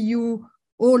to see you,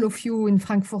 all of you, in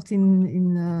Frankfurt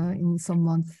in some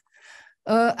months.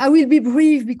 I will be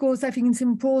brief because I think it's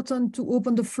important to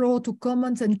open the floor to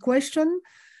comments and questions.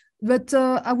 But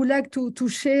I would like to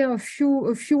share a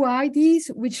few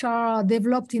ideas which are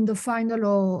developed in the final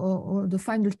or the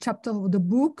final chapter of the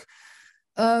book.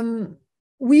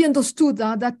 We understood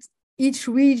that each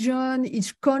region,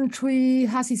 each country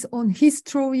has its own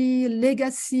history,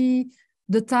 legacy,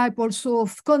 the type also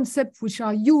of concepts which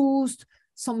are used.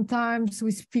 Sometimes we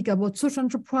speak about social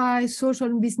enterprise,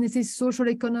 social businesses, social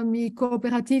economy,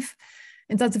 cooperative,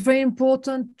 and that's very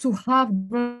important to have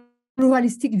a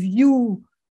pluralistic view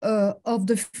of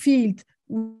the field,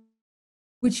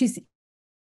 which is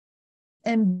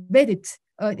embedded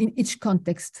in each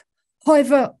context.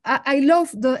 However, I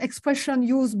love the expression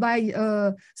used by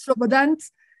Slobodan,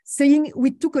 saying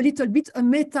we took a little bit a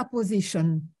meta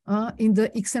position in the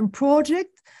ICSEM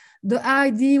project. The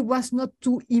idea was not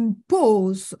to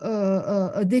impose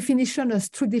a definition, a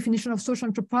strict definition of social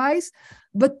enterprise,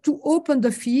 but to open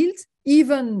the field,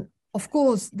 even, of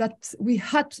course, that we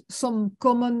had some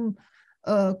common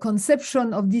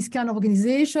conception of this kind of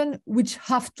organization, which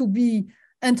have to be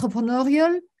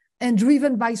entrepreneurial and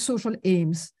driven by social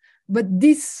aims. But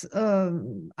this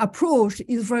approach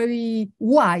is very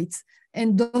wide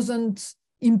and doesn't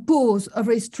impose a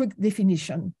very strict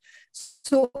definition.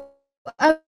 So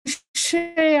I'll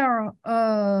share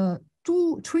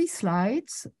 3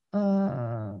 slides.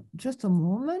 Just a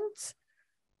moment.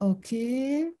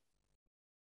 Okay.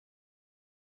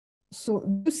 So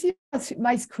do you see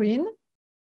my screen?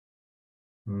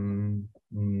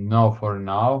 No, for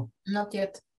now. Not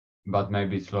yet. But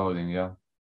maybe it's loading, yeah.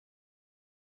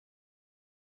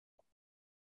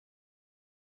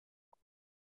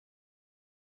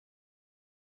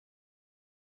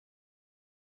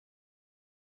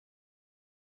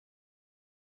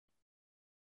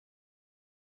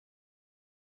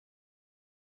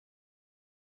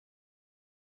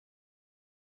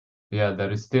 Yeah,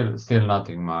 there is still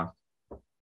nothing marked.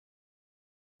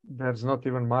 There's not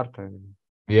even Marta anymore.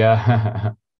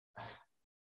 Yeah.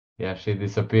 Yeah, she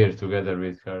disappeared together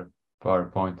with her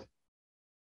PowerPoint.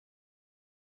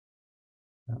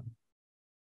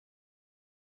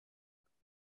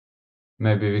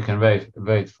 Maybe we can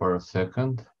wait for a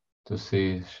second to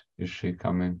see if she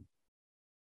coming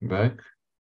back.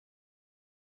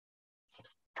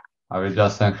 I will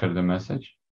just send her the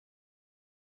message.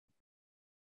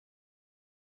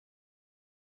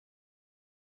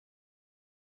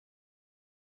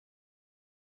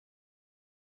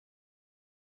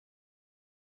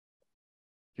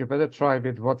 You better try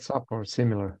with WhatsApp or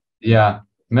similar. Yeah,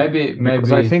 maybe.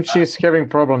 Because I think she's having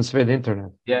problems with internet.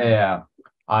 Yeah.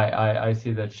 I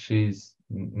see that she's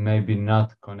maybe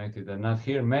not connected and not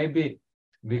here. Maybe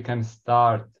we can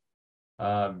start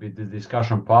with the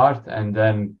discussion part, and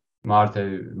then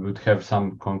Marta would have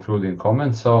some concluding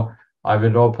comments. So I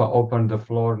will open the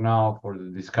floor now for the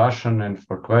discussion and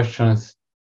for questions.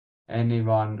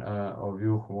 Anyone of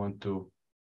you who want to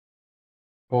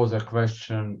pose a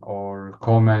question or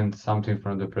comment something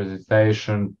from the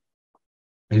presentation,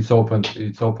 it's open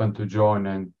to join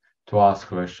and to ask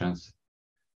questions.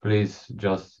 Please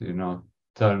just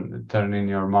turn in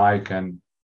your mic and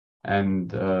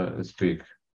speak.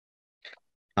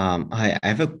 Hi, I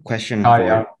have a question Hi,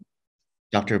 for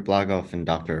Dr. Blagov and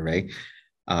Dr. Ray.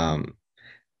 I'm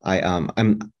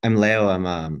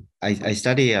Leo. I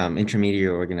study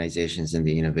intermediate organizations in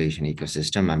the innovation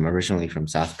ecosystem. I'm originally from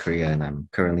South Korea, and I'm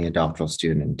currently a doctoral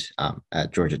student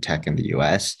at Georgia Tech in the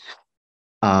U.S.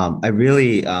 I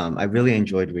really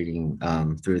enjoyed reading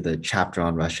through the chapter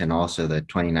on Russia and also the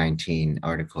 2019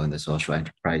 article in the Social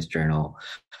Enterprise Journal.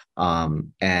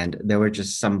 And there were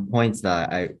just some points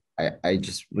that I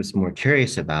just was more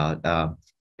curious about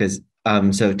because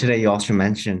so today you also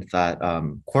mentioned that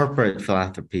corporate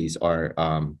philanthropies are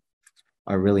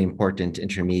really important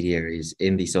intermediaries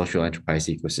in the social enterprise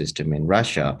ecosystem in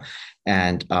Russia,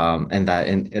 and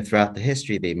that throughout the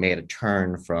history they made a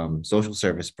turn from social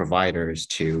service providers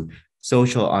to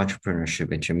social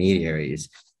entrepreneurship intermediaries.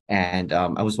 And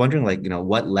I was wondering,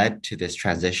 what led to this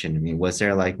transition? I mean, was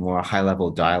there more high-level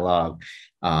dialogue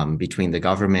between the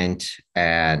government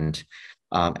and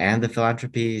the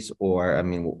philanthropies, or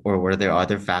were there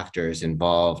other factors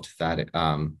involved that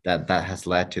that has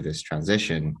led to this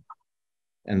transition?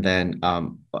 And then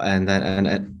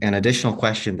an additional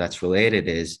question that's related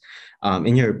is,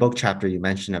 in your book chapter, you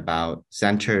mentioned about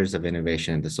centers of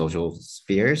innovation in the social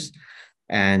spheres.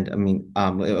 And I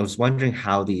was wondering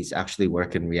how these actually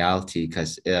work in reality,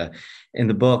 because in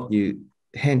the book, you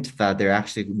hint that they're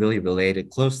actually really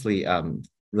closely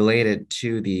related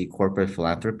to the corporate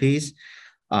philanthropies.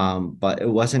 But it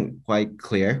wasn't quite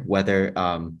clear whether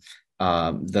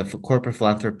the corporate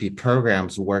philanthropy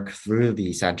programs work through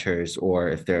the centers, or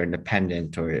if they're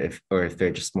independent, or if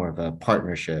they're just more of a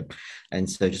partnership. And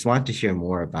so I just wanted to hear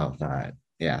more about that.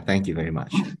 Yeah, thank you very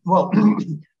much. Well,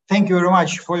 thank you very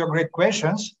much for your great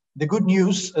questions. The good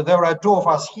news, there are two of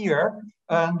us here,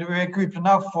 and we're equipped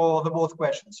enough for the both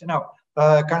questions.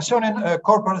 Concerning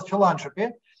corporate philanthropy,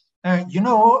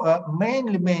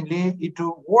 mainly it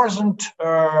wasn't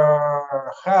a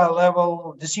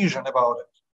high-level decision about it.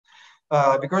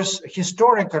 Because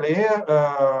historically,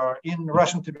 in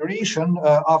Russian Federation,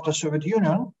 after Soviet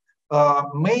Union,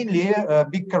 mainly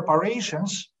big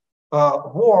corporations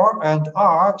were and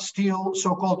are still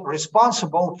so-called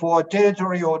responsible for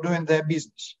territory or doing their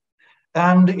business.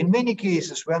 And in many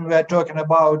cases, when we are talking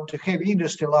about heavy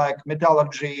industry like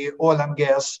metallurgy, oil and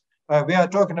gas, we are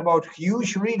talking about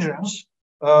huge regions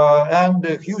and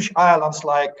huge islands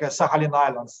like Sakhalin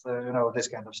Islands, this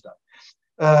kind of stuff.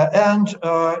 And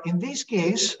in this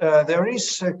case, there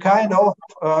is a kind of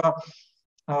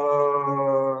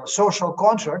social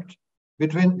contract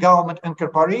between government and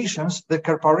corporations. The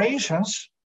corporations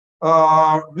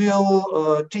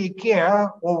will take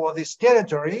care over this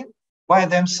territory by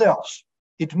themselves.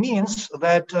 It means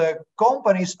that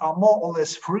companies are more or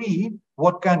less free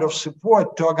what kind of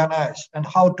support to organize and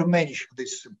how to manage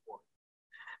this support.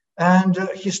 And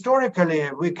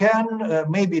historically, we can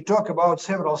maybe talk about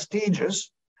several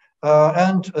stages.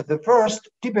 And the first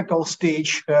typical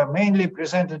stage, mainly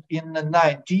presented in the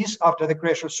 90s after the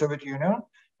crash of Soviet Union,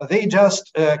 they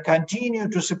just continue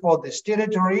to support this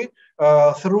territory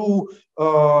through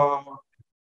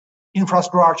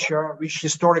infrastructure, which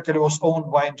historically was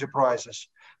owned by enterprises.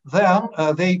 Then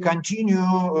they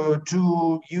continue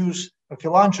to use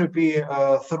philanthropy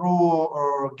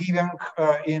through giving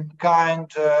in kind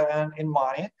and in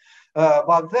money.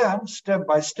 But then, step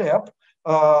by step,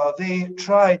 they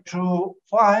try to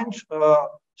find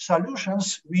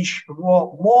solutions which were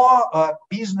more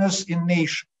business in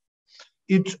nature.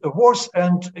 It was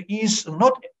and is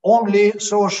not only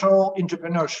social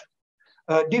entrepreneurship,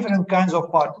 different kinds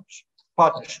of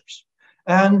partnerships.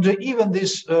 And even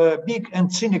this big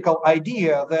and cynical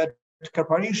idea that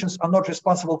corporations are not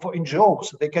responsible for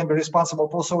NGOs, they can be responsible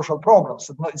for social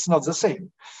problems. It's not the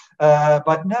same.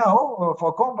 But now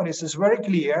for companies, it's very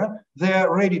clear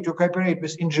they're ready to cooperate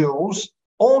with NGOs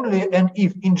only and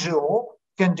if NGO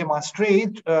can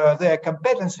demonstrate their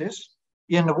competencies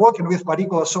in working with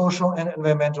particular social and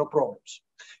environmental problems.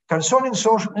 Concerning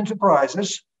social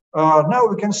enterprises, now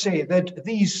we can say that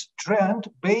these trend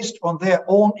based on their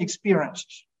own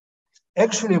experiences.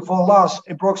 Actually, for last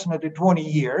approximately 20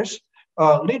 years,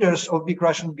 leaders of big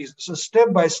Russian businesses,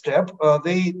 step by step,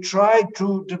 they try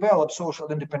to develop social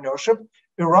entrepreneurship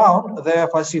around their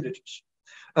facilities.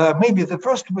 Maybe the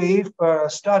first wave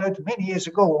started many years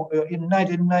ago in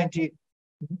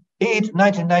 1998,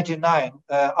 1999,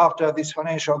 after this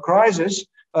financial crisis,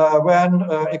 when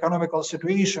economical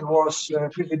situation was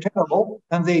pretty terrible,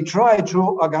 and they tried to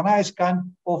organize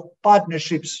kind of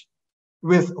partnerships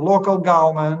with local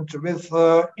government, with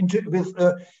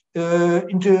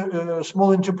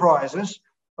small enterprises,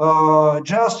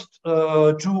 just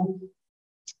to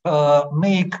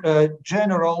make a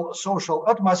general social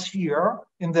atmosphere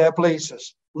in their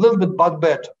places a little bit but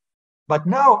better. But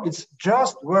now it's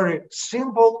just very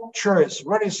simple choice,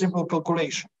 very simple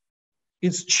calculation.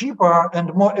 It's cheaper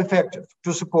and more effective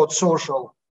to support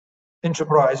social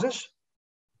enterprises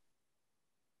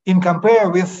in compare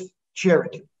with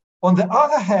charity. On the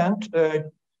other hand,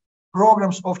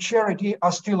 programs of charity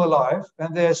are still alive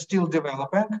and they're still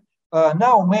developing.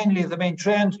 Now, mainly the main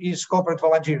trend is corporate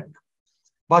volunteering.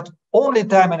 But only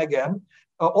time and again,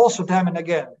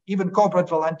 even corporate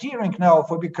volunteering now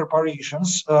for big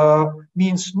corporations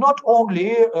means not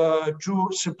only to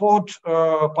support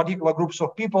particular groups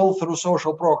of people through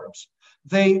social programs.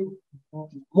 They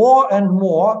more and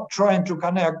more trying to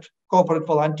connect corporate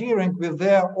volunteering with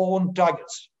their own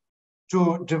targets,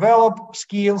 to develop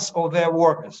skills of their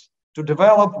workers, to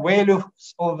develop values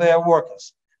of their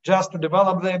workers, just to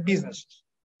develop their businesses.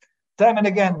 Time and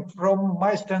again, from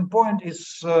my standpoint,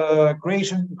 is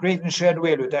creating shared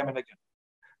value time and again.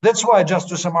 That's why, just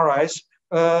to summarize,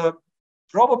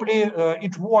 probably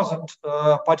it wasn't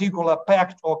a particular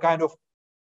pact or kind of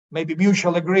maybe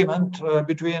mutual agreement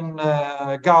between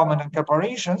government and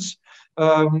corporations.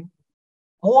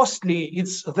 Mostly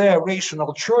it's their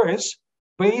rational choice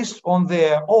based on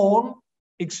their own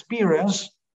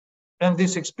experience, and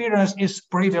this experience is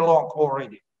pretty long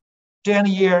already. 10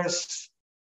 years,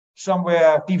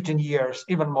 somewhere 15 years,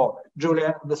 even more.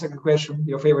 Julia, the second question,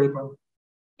 your favorite one.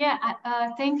 Yeah,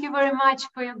 thank you very much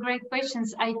for your great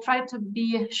questions. I try to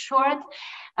be short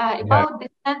about the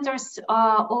centers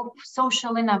of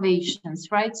social innovations,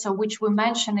 right? So which we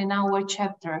mentioned in our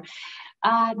chapter.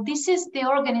 This is the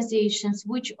organizations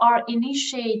which are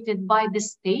initiated by the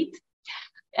state.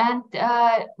 And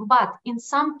but in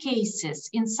some cases,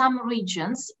 in some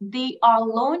regions, they are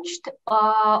launched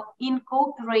in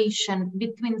cooperation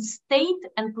between state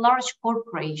and large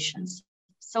corporations.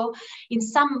 So in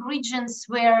some regions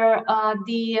where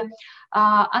we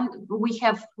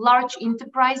have large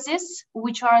enterprises,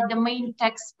 which are the main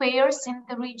taxpayers in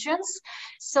the regions.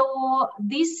 So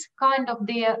this kind of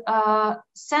the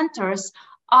centers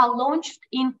are launched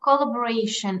in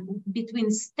collaboration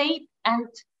between state and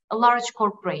a large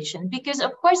corporation, because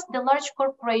of course the large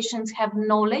corporations have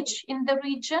knowledge in the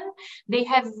region, they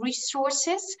have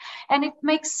resources, and it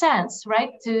makes sense,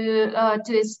 right, to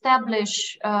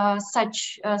establish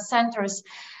such centers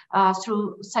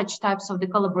through such types of the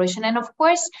collaboration. And of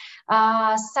course,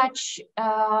 such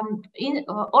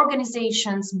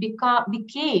organizations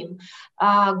became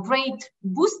great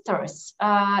boosters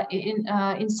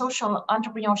in social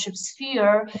entrepreneurship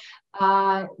sphere.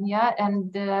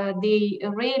 And they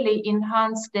really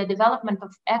enhance the development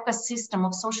of ecosystem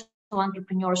of social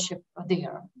entrepreneurship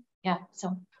there.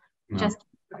 So just.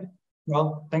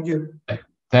 Well, thank you.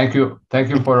 Thank you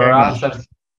for your answers.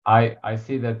 I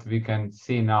see that we can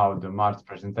see now the Mart's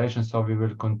presentation, so we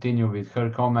will continue with her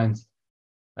comments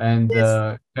and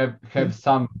have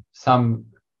some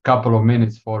couple of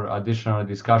minutes for additional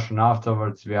discussion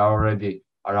afterwards. We are already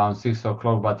around 6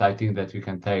 o'clock, but I think that we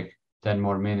can take 10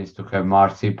 more minutes to have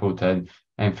Mart's input and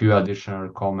few additional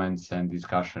comments and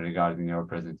discussion regarding your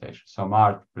presentation. So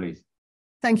Mart, please.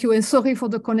 Thank you, and sorry for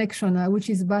the connection, which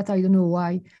is bad, I don't know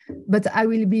why, but I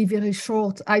will be very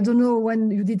short. I don't know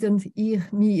when you didn't hear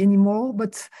me anymore,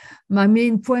 but my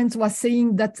main point was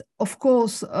saying that, of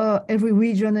course, every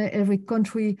region, every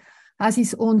country has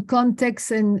its own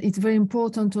context, and it's very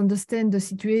important to understand the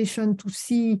situation to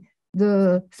see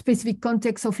the specific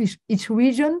context of each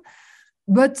region.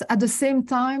 But at the same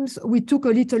time, we took a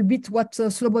little bit what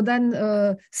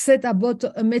Slobodan said about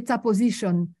a meta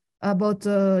position about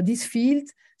this field,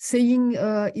 saying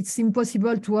it's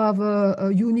impossible to have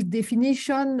a unique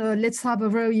definition. Let's have a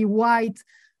very wide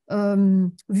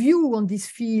view on this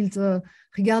field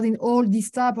regarding all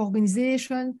these type of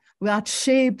organizations. We are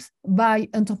shaped by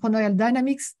entrepreneurial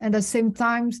dynamics and at the same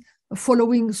time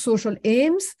following social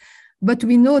aims. But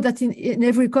we know that in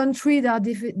every country, there are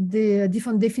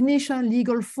different definitions,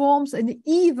 legal forms, and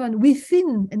even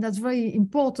within, and that's very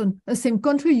important, the same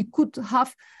country, you could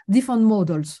have different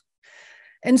models.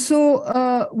 And so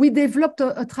we developed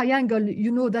a triangle.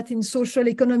 You know that in social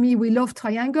economy, we love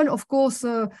triangle. Of course,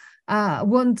 I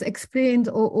won't explain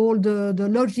all the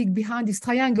logic behind this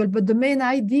triangle, but the main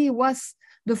idea was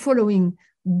the following,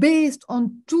 based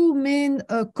on two main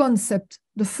concepts.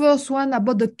 The first one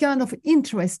about the kind of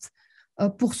interest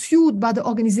pursued by the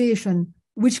organization,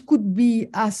 which could be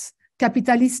as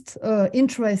capitalist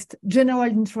interest, general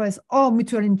interest, or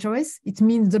mutual interest. It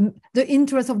means the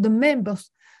interest of the members,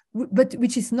 but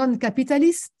which is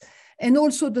non-capitalist, and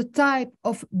also the type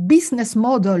of business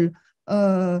model,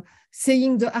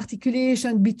 saying the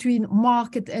articulation between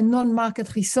market and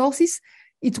non-market resources.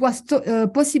 It was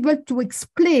possible to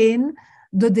explain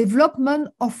the development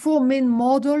of four main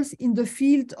models in the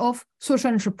field of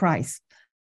social enterprise: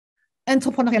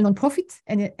 entrepreneurial nonprofit,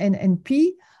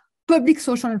 NNP, public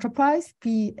social enterprise,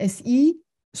 PSE,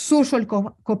 social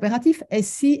cooperative,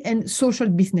 SC, and social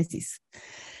businesses.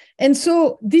 And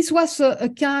so this was a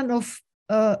kind of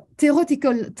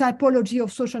theoretical typology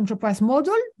of social enterprise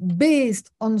model based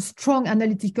on strong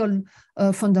analytical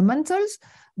fundamentals.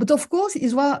 But of course,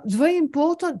 it was very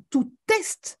important to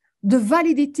test the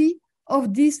validity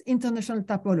of this international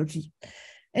typology.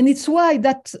 And it's why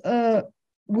that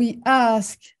we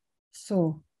ask,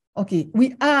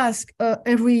 we ask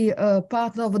every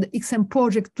partner of the ICSEM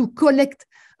project to collect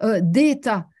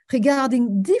data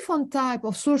regarding different types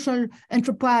of social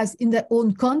enterprise in their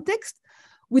own context,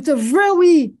 with a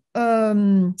very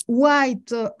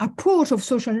wide approach of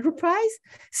social enterprise,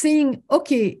 saying,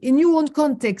 okay, in your own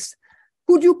context,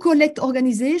 could you collect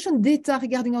data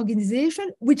regarding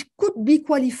organization, which could be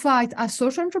qualified as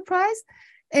social enterprise?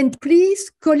 And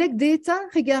please collect data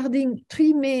regarding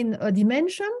three main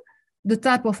dimensions: the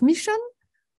type of mission,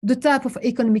 the type of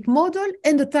economic model,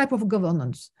 and the type of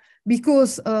governance.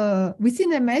 Because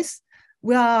within MS,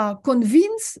 we are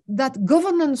convinced that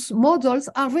governance models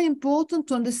are very important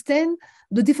to understand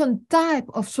the different type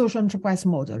of social enterprise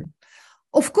model.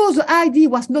 Of course, the idea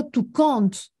was not to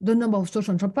count the number of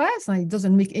social enterprise, and it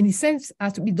doesn't make any sense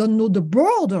as we don't know the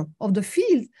border of the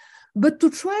field, but to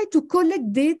try to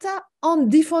collect data on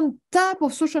different type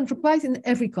of social enterprise in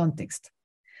every context.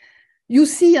 You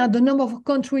see the number of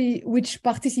countries which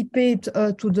participate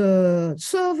to the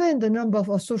survey and the number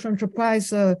of social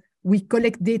enterprise we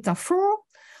collect data for.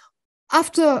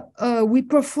 After we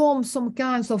perform some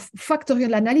kinds of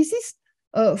factorial analysis,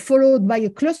 followed by a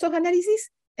cluster analysis,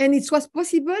 and it was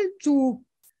possible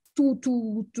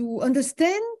to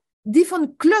understand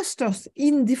different clusters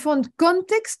in different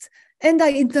contexts and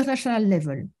at international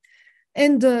level.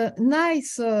 And the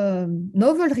nice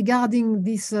novel regarding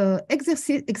this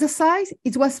exercise,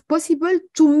 it was possible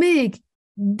to make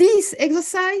this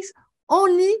exercise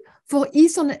only for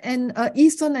Eastern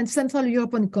and Central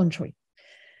European countries.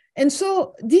 And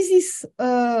so this is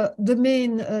the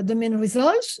main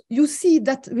results. You see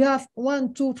that we have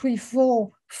 1, 2, 3,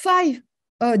 4, 5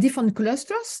 different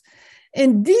clusters,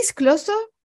 and this cluster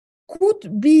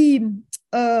could be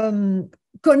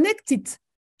connected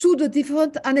to the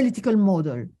different analytical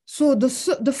model. So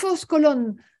the first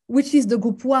column, which is the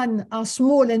group 1, are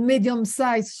small and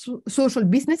medium-sized social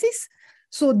businesses.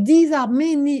 So these are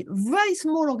mainly very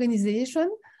small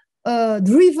organizations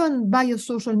driven by a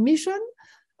social mission,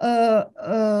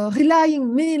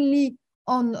 relying mainly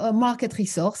on market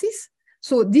resources.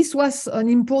 So this was an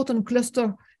important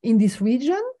cluster in this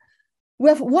region. We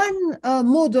have one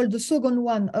model, the second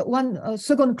one,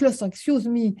 second cluster, excuse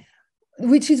me,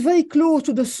 which is very close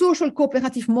to the social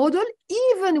cooperative model.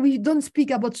 Even we don't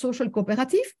speak about social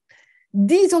cooperative,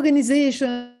 these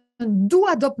organizations do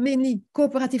adopt mainly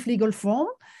cooperative legal form,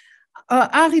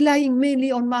 are relying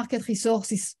mainly on market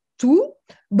resources too,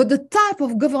 but the type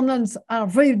of governance are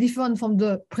very different from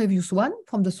the previous one,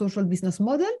 from the social business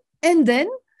model. And then,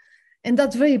 and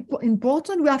that's very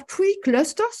important, we have 3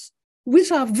 clusters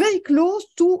which are very close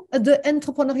to the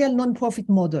entrepreneurial non-profit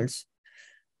models.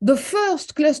 The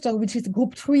first cluster, which is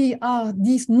group 3, are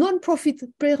these non-profit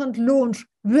parent launch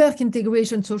work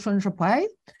integration social enterprise.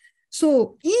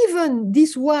 So even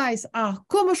these WISE are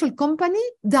commercial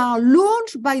companies that are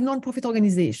launched by non-profit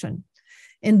organization.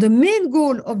 And the main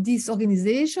goal of this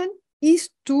organization is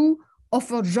to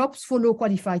offer jobs for low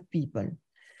qualified people.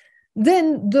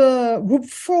 Then the group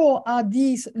 4 are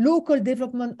these local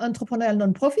development entrepreneurial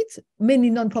nonprofits, mainly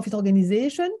nonprofit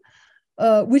organizations,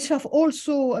 which have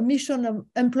also a mission of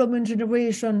employment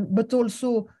generation, but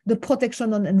also the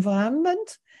protection on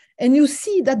environment. And you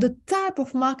see that the type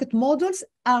of market models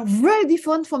are very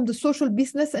different from the social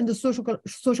business and the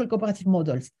social cooperative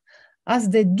models, as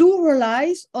they do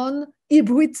rely on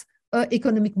hybrid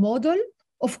economic model.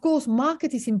 Of course,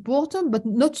 market is important, but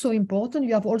not so important.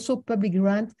 You have also public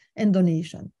grant and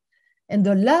donation. And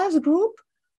the last group,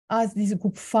 as this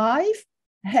group 5,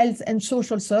 health and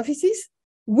social services,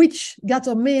 which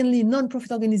gather mainly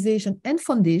non-profit organization and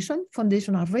foundation.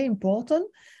 Foundation are very important.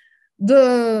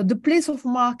 The place of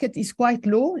market is quite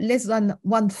low, less than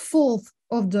 1/4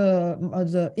 of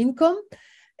the income.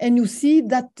 And you see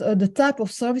that the type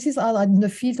of services are in the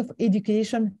field of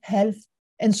education, health,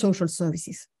 and social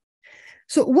services.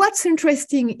 So what's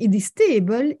interesting in this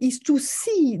table is to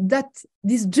see that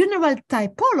this general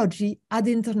typology at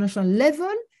the international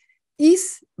level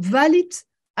is valid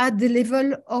at the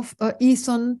level of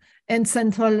Eastern and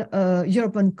Central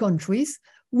European countries,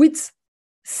 with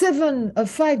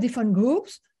 5 different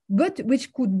groups, but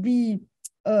which could be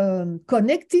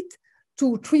connected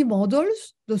to 3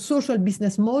 models: the social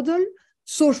business model,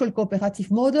 social cooperative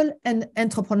model, and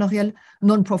entrepreneurial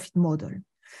nonprofit model.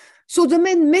 So the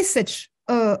main message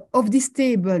of this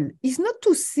table is not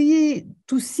to say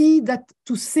that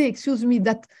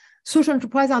social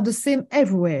enterprises are the same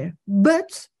everywhere,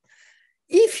 but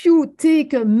if you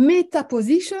take a meta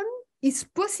position, it's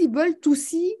possible to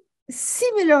see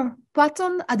similar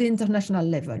pattern at the international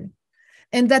level,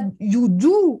 and that you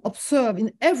do observe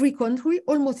in every country,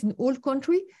 almost in all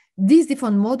countries, these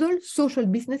different models: social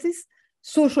businesses,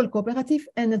 social cooperative,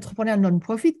 and entrepreneurial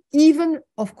nonprofit, even,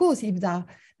 of course, if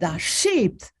they are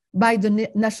shaped by the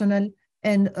national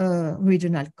and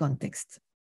regional context.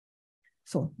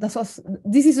 So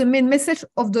this is the main message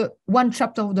of the one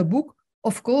chapter of the book.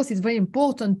 Of course, it's very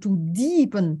important to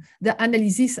deepen the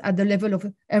analysis at the level of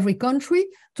every country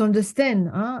to understand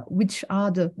which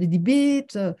are the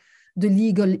debate, the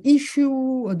legal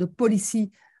issue, the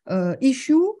policy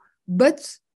issue.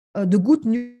 But the good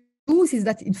news is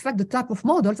that, in fact, the type of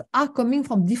models are coming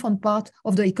from different parts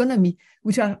of the economy,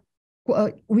 which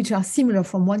are similar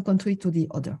from one country to the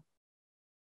other.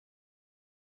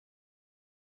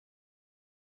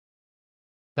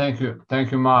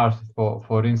 Thank you, Mars,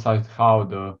 for insight how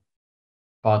the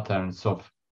patterns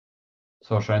of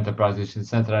social enterprises in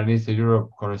Central and Eastern Europe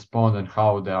correspond and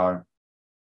how they are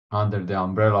under the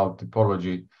umbrella of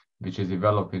typology, which is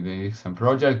developed in the ICSEM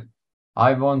project.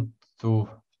 I want to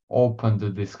open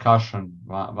the discussion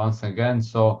once again,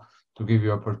 so to give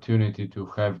you opportunity to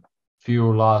have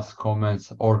few last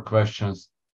comments or questions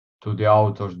to the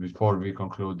authors before we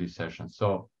conclude this session.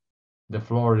 So the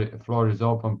floor is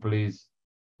open. Please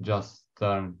just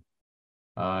turn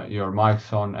your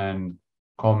mics on and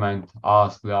comment,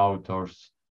 ask the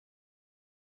authors.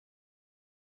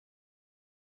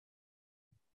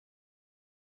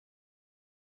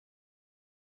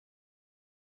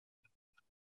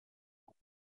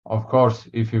 Of course,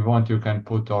 if you want, you can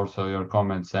put also your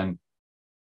comments and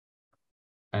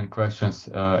questions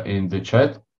in the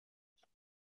chat.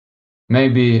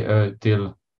 Maybe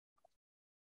till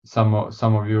some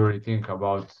of you already think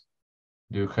about,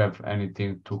 do you have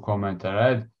anything to comment or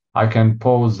add? I can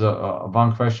pose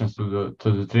one question to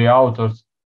the 3 authors,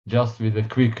 just with a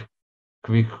quick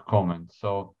comment.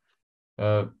 So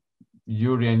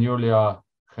Yuri and Julia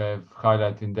have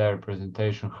highlighted in their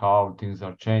presentation how things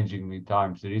are changing in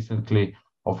times recently.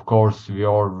 Of course, we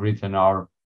all written our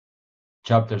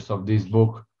chapters of this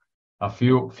book a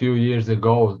few years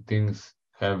ago. Things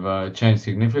have changed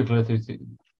significantly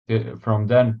from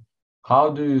then. How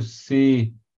do you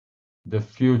see the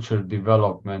future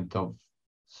development of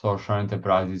social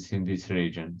enterprises in this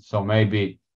region? So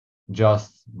maybe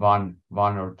just one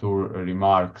or 2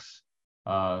 remarks,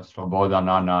 Slobodan,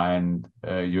 Anna, and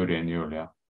Yuri and Julia.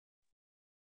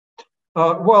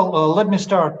 Let me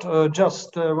start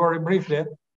just very briefly.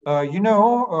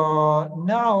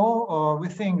 Now we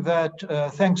think that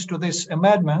thanks to these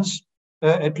amendments,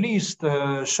 at least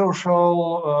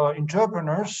social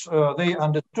entrepreneurs, they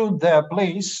understood their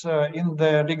place in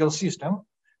the legal system,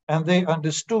 and they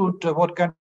understood what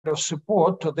kind of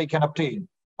support they can obtain.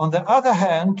 On the other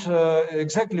hand,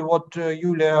 exactly what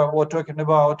Julia was talking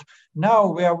about, now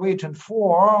we are waiting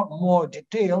for more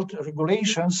detailed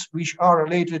regulations which are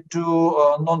related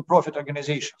to non-profit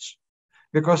organizations.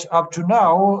 Because up to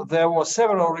now, there were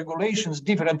several regulations,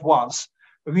 different ones,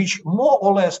 which more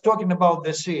or less talking about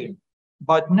the same.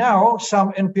 But now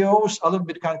some NPOs are a little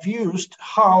bit confused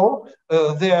how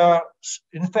their,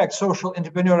 in fact, social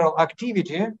entrepreneurial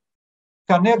activity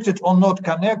connected or not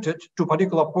connected to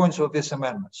particular points of these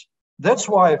amendments. That's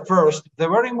why, first, the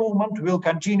very movement will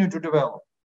continue to develop.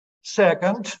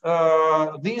 Second,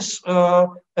 these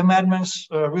amendments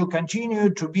will continue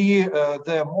to be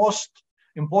the most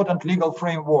important legal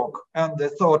framework. And the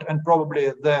third, and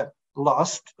probably the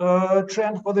last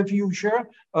trend for the future,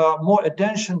 more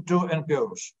attention to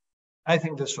NPOs. I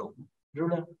think that's all.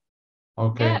 Julia?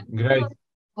 Okay, great.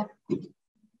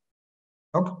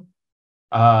 Okay.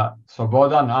 So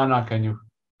Bodan, Anna, can you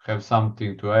have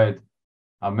something to add?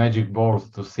 A magic balls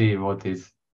to see what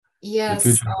is the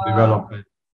future of development?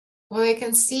 What we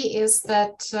can see is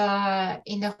that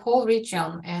in the whole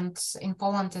region and in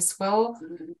Poland as well,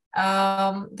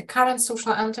 the current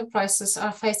social enterprises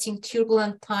are facing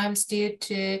turbulent times due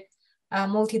to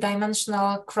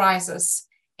multidimensional crisis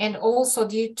and also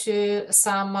due to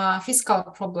some fiscal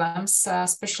problems,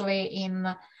 especially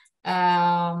in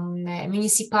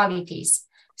municipalities.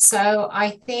 So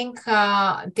I think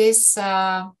this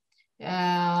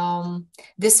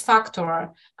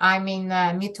factor, I mean,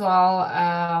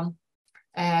 mutual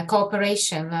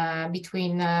cooperation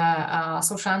between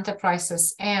social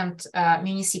enterprises and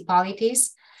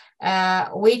municipalities,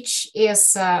 which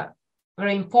is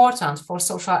very important for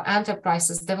social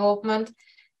enterprises development,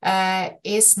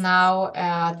 is now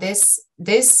this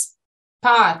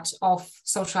part of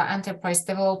social enterprise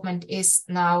development is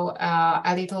now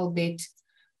a little bit,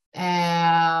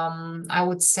 I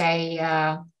would say,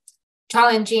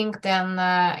 challenging than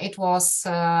it was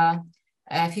a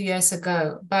few years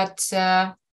ago. But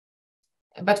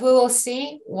we will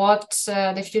see what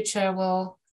the future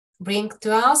will bring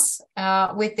to us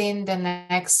within the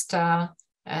next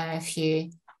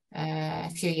few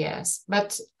years.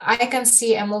 But I can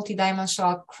see a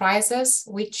multidimensional crisis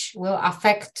which will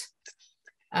affect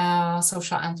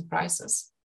social enterprises.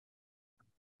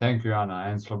 Thank you, Anna.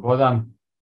 And Slobodan?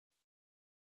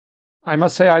 I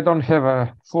must say I don't have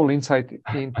a full insight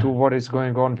into what is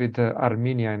going on with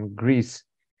Armenia and Greece.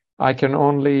 I can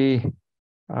only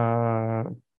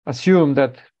assume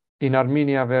that in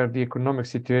Armenia, where the economic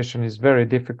situation is very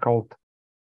difficult,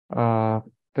 the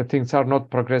things are not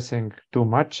progressing too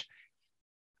much.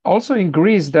 Also in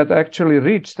Greece, that actually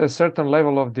reached a certain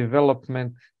level of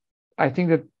development, I think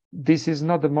that this is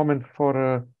not the moment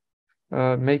for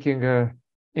making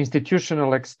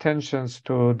institutional extensions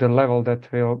to the level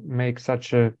that will make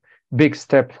such a big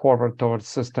step forward towards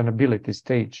sustainability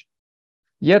stage.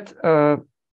 Yet,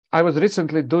 I was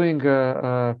recently doing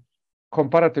a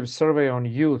comparative survey on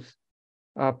youth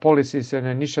policies and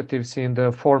initiatives in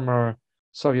the former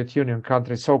Soviet Union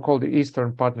countries, so-called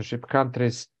Eastern Partnership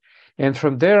countries. And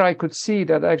from there, I could see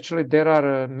that actually there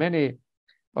are many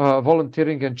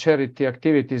volunteering and charity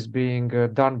activities being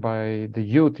done by the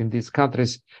youth in these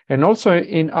countries. And also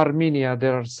in Armenia,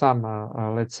 there are some,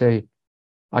 let's say,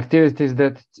 activities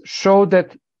that show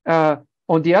that,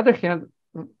 on the other hand,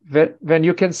 when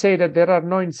you can say that there are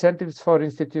no incentives for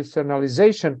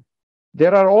institutionalization,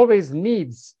 there are always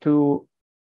needs to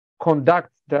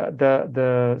conduct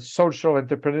the social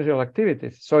entrepreneurial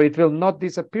activities. So it will not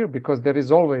disappear because there is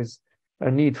always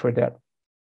a need for that.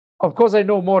 Of course, I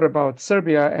know more about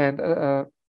Serbia, and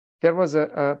there was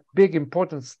a big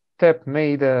important step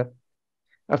made a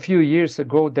few years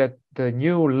ago that the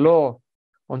new law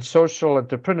on social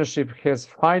entrepreneurship has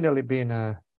finally been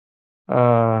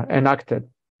enacted.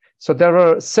 So there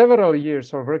were several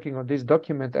years of working on this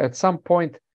document. At some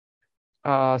point,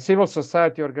 civil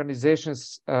society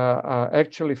organizations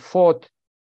actually fought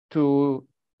to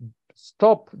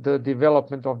stop the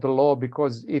development of the law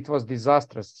because it was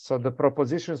disastrous. So the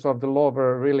propositions of the law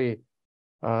were really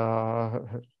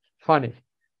funny,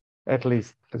 at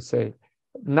least to say.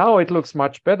 Now it looks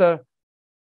much better.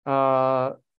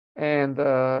 And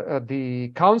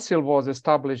the council was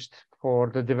established for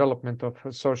the development of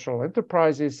social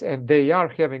enterprises, and they are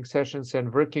having sessions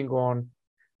and working on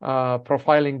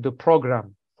profiling the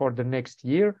program for the next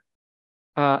year.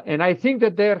 And I think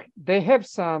that they have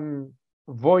some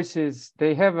voices.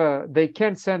 They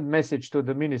can send message to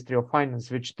the Ministry of Finance,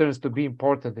 which turns to be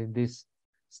important in this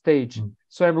stage.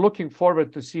 So I'm looking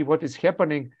forward to see what is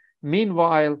happening.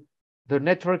 Meanwhile, the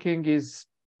networking is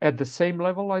at the same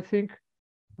level, I think.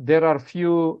 There are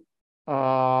few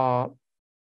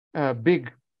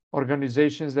big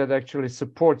organizations that actually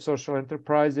support social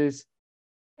enterprises.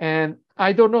 And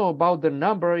I don't know about the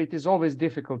number. It is always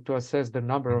difficult to assess the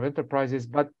number of enterprises,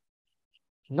 but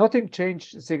nothing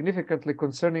changed significantly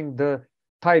concerning the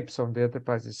types of the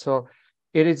enterprises. So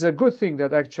it is a good thing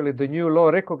that actually the new law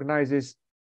recognizes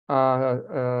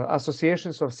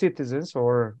associations of citizens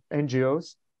or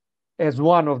NGOs as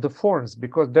one of the forms,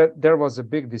 because there was a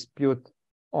big dispute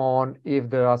on if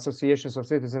the associations of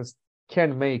citizens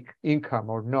can make income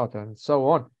or not, and so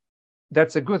on.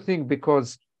 That's a good thing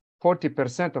because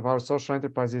 40% of our social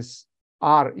enterprises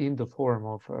are in the form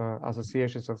of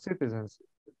associations of citizens.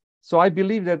 So I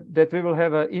believe that we will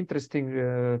have an interesting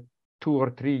 2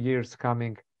 or 3 years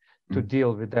coming to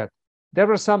deal with that. There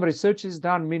were some researches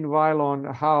done meanwhile on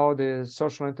how the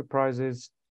social enterprises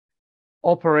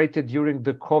operated during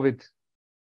the COVID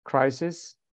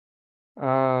crisis.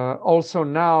 Also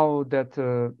now that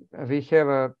we have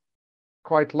a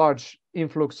quite large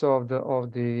influx of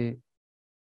the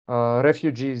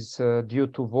refugees due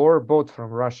to war, both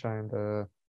from Russia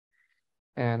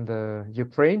and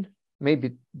Ukraine.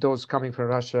 Maybe those coming from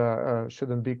Russia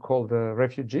shouldn't be called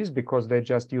refugees because they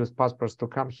just use passports to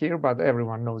come here, but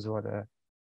everyone knows what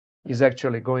is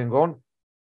actually going on.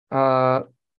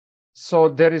 So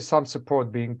there is some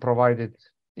support being provided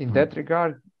in that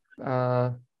regard.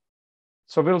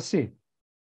 So we'll see.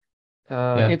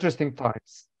 Interesting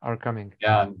times are coming.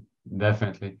 Yeah,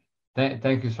 definitely.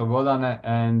 Thank you, Slobodan.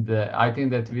 And I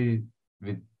think that we,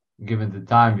 given the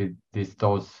time, with these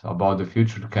thoughts about the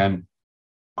future, can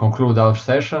conclude our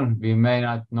session. We may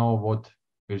not know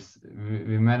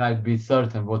we may not be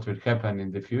certain what will happen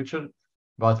in the future,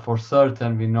 but for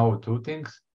certain we know 2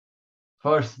 things.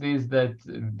 First is that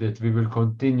we will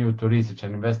continue to research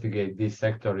and investigate this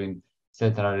sector in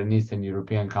Central and Eastern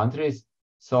European countries.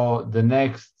 So the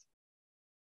next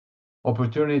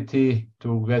opportunity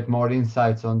to get more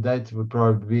insights on that will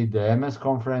probably be the MS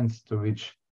conference, to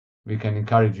which we can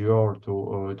encourage you all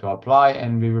to apply,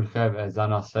 and we will have, as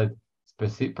Anna said,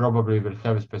 probably will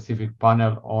have a specific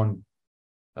panel on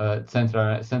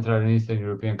Central and Eastern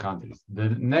European countries. The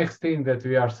next thing that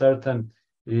we are certain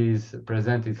is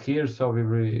presented here. So we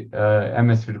will,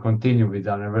 MS will continue with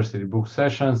our university book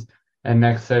sessions, and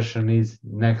next session is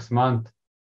next month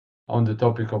on the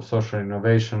topic of social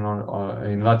innovation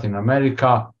in Latin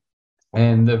America.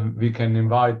 And we can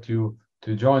invite you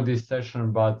to join this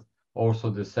session, but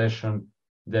also the session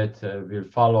that will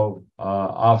follow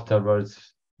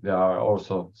afterwards. There are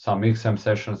also some ICSEM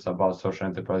sessions about social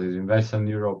enterprises in Western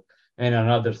Europe, and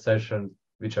another session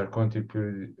which are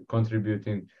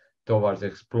contributing towards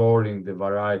exploring the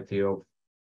variety of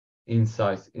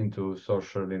insights into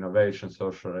social innovation,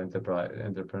 social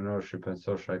entrepreneurship, and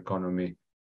social economy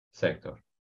sector.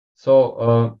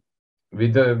 So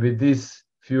with these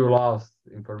few last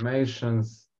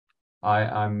informations,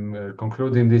 I'm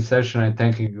concluding this session and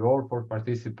thanking you all for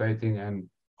participating, and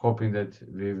hoping that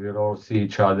we will all see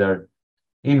each other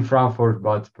in Frankfurt,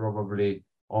 but probably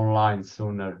online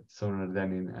sooner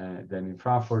than in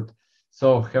Frankfurt.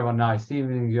 So have a nice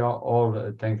evening, you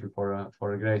all. Thank you for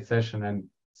a great session, and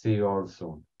see you all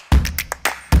soon.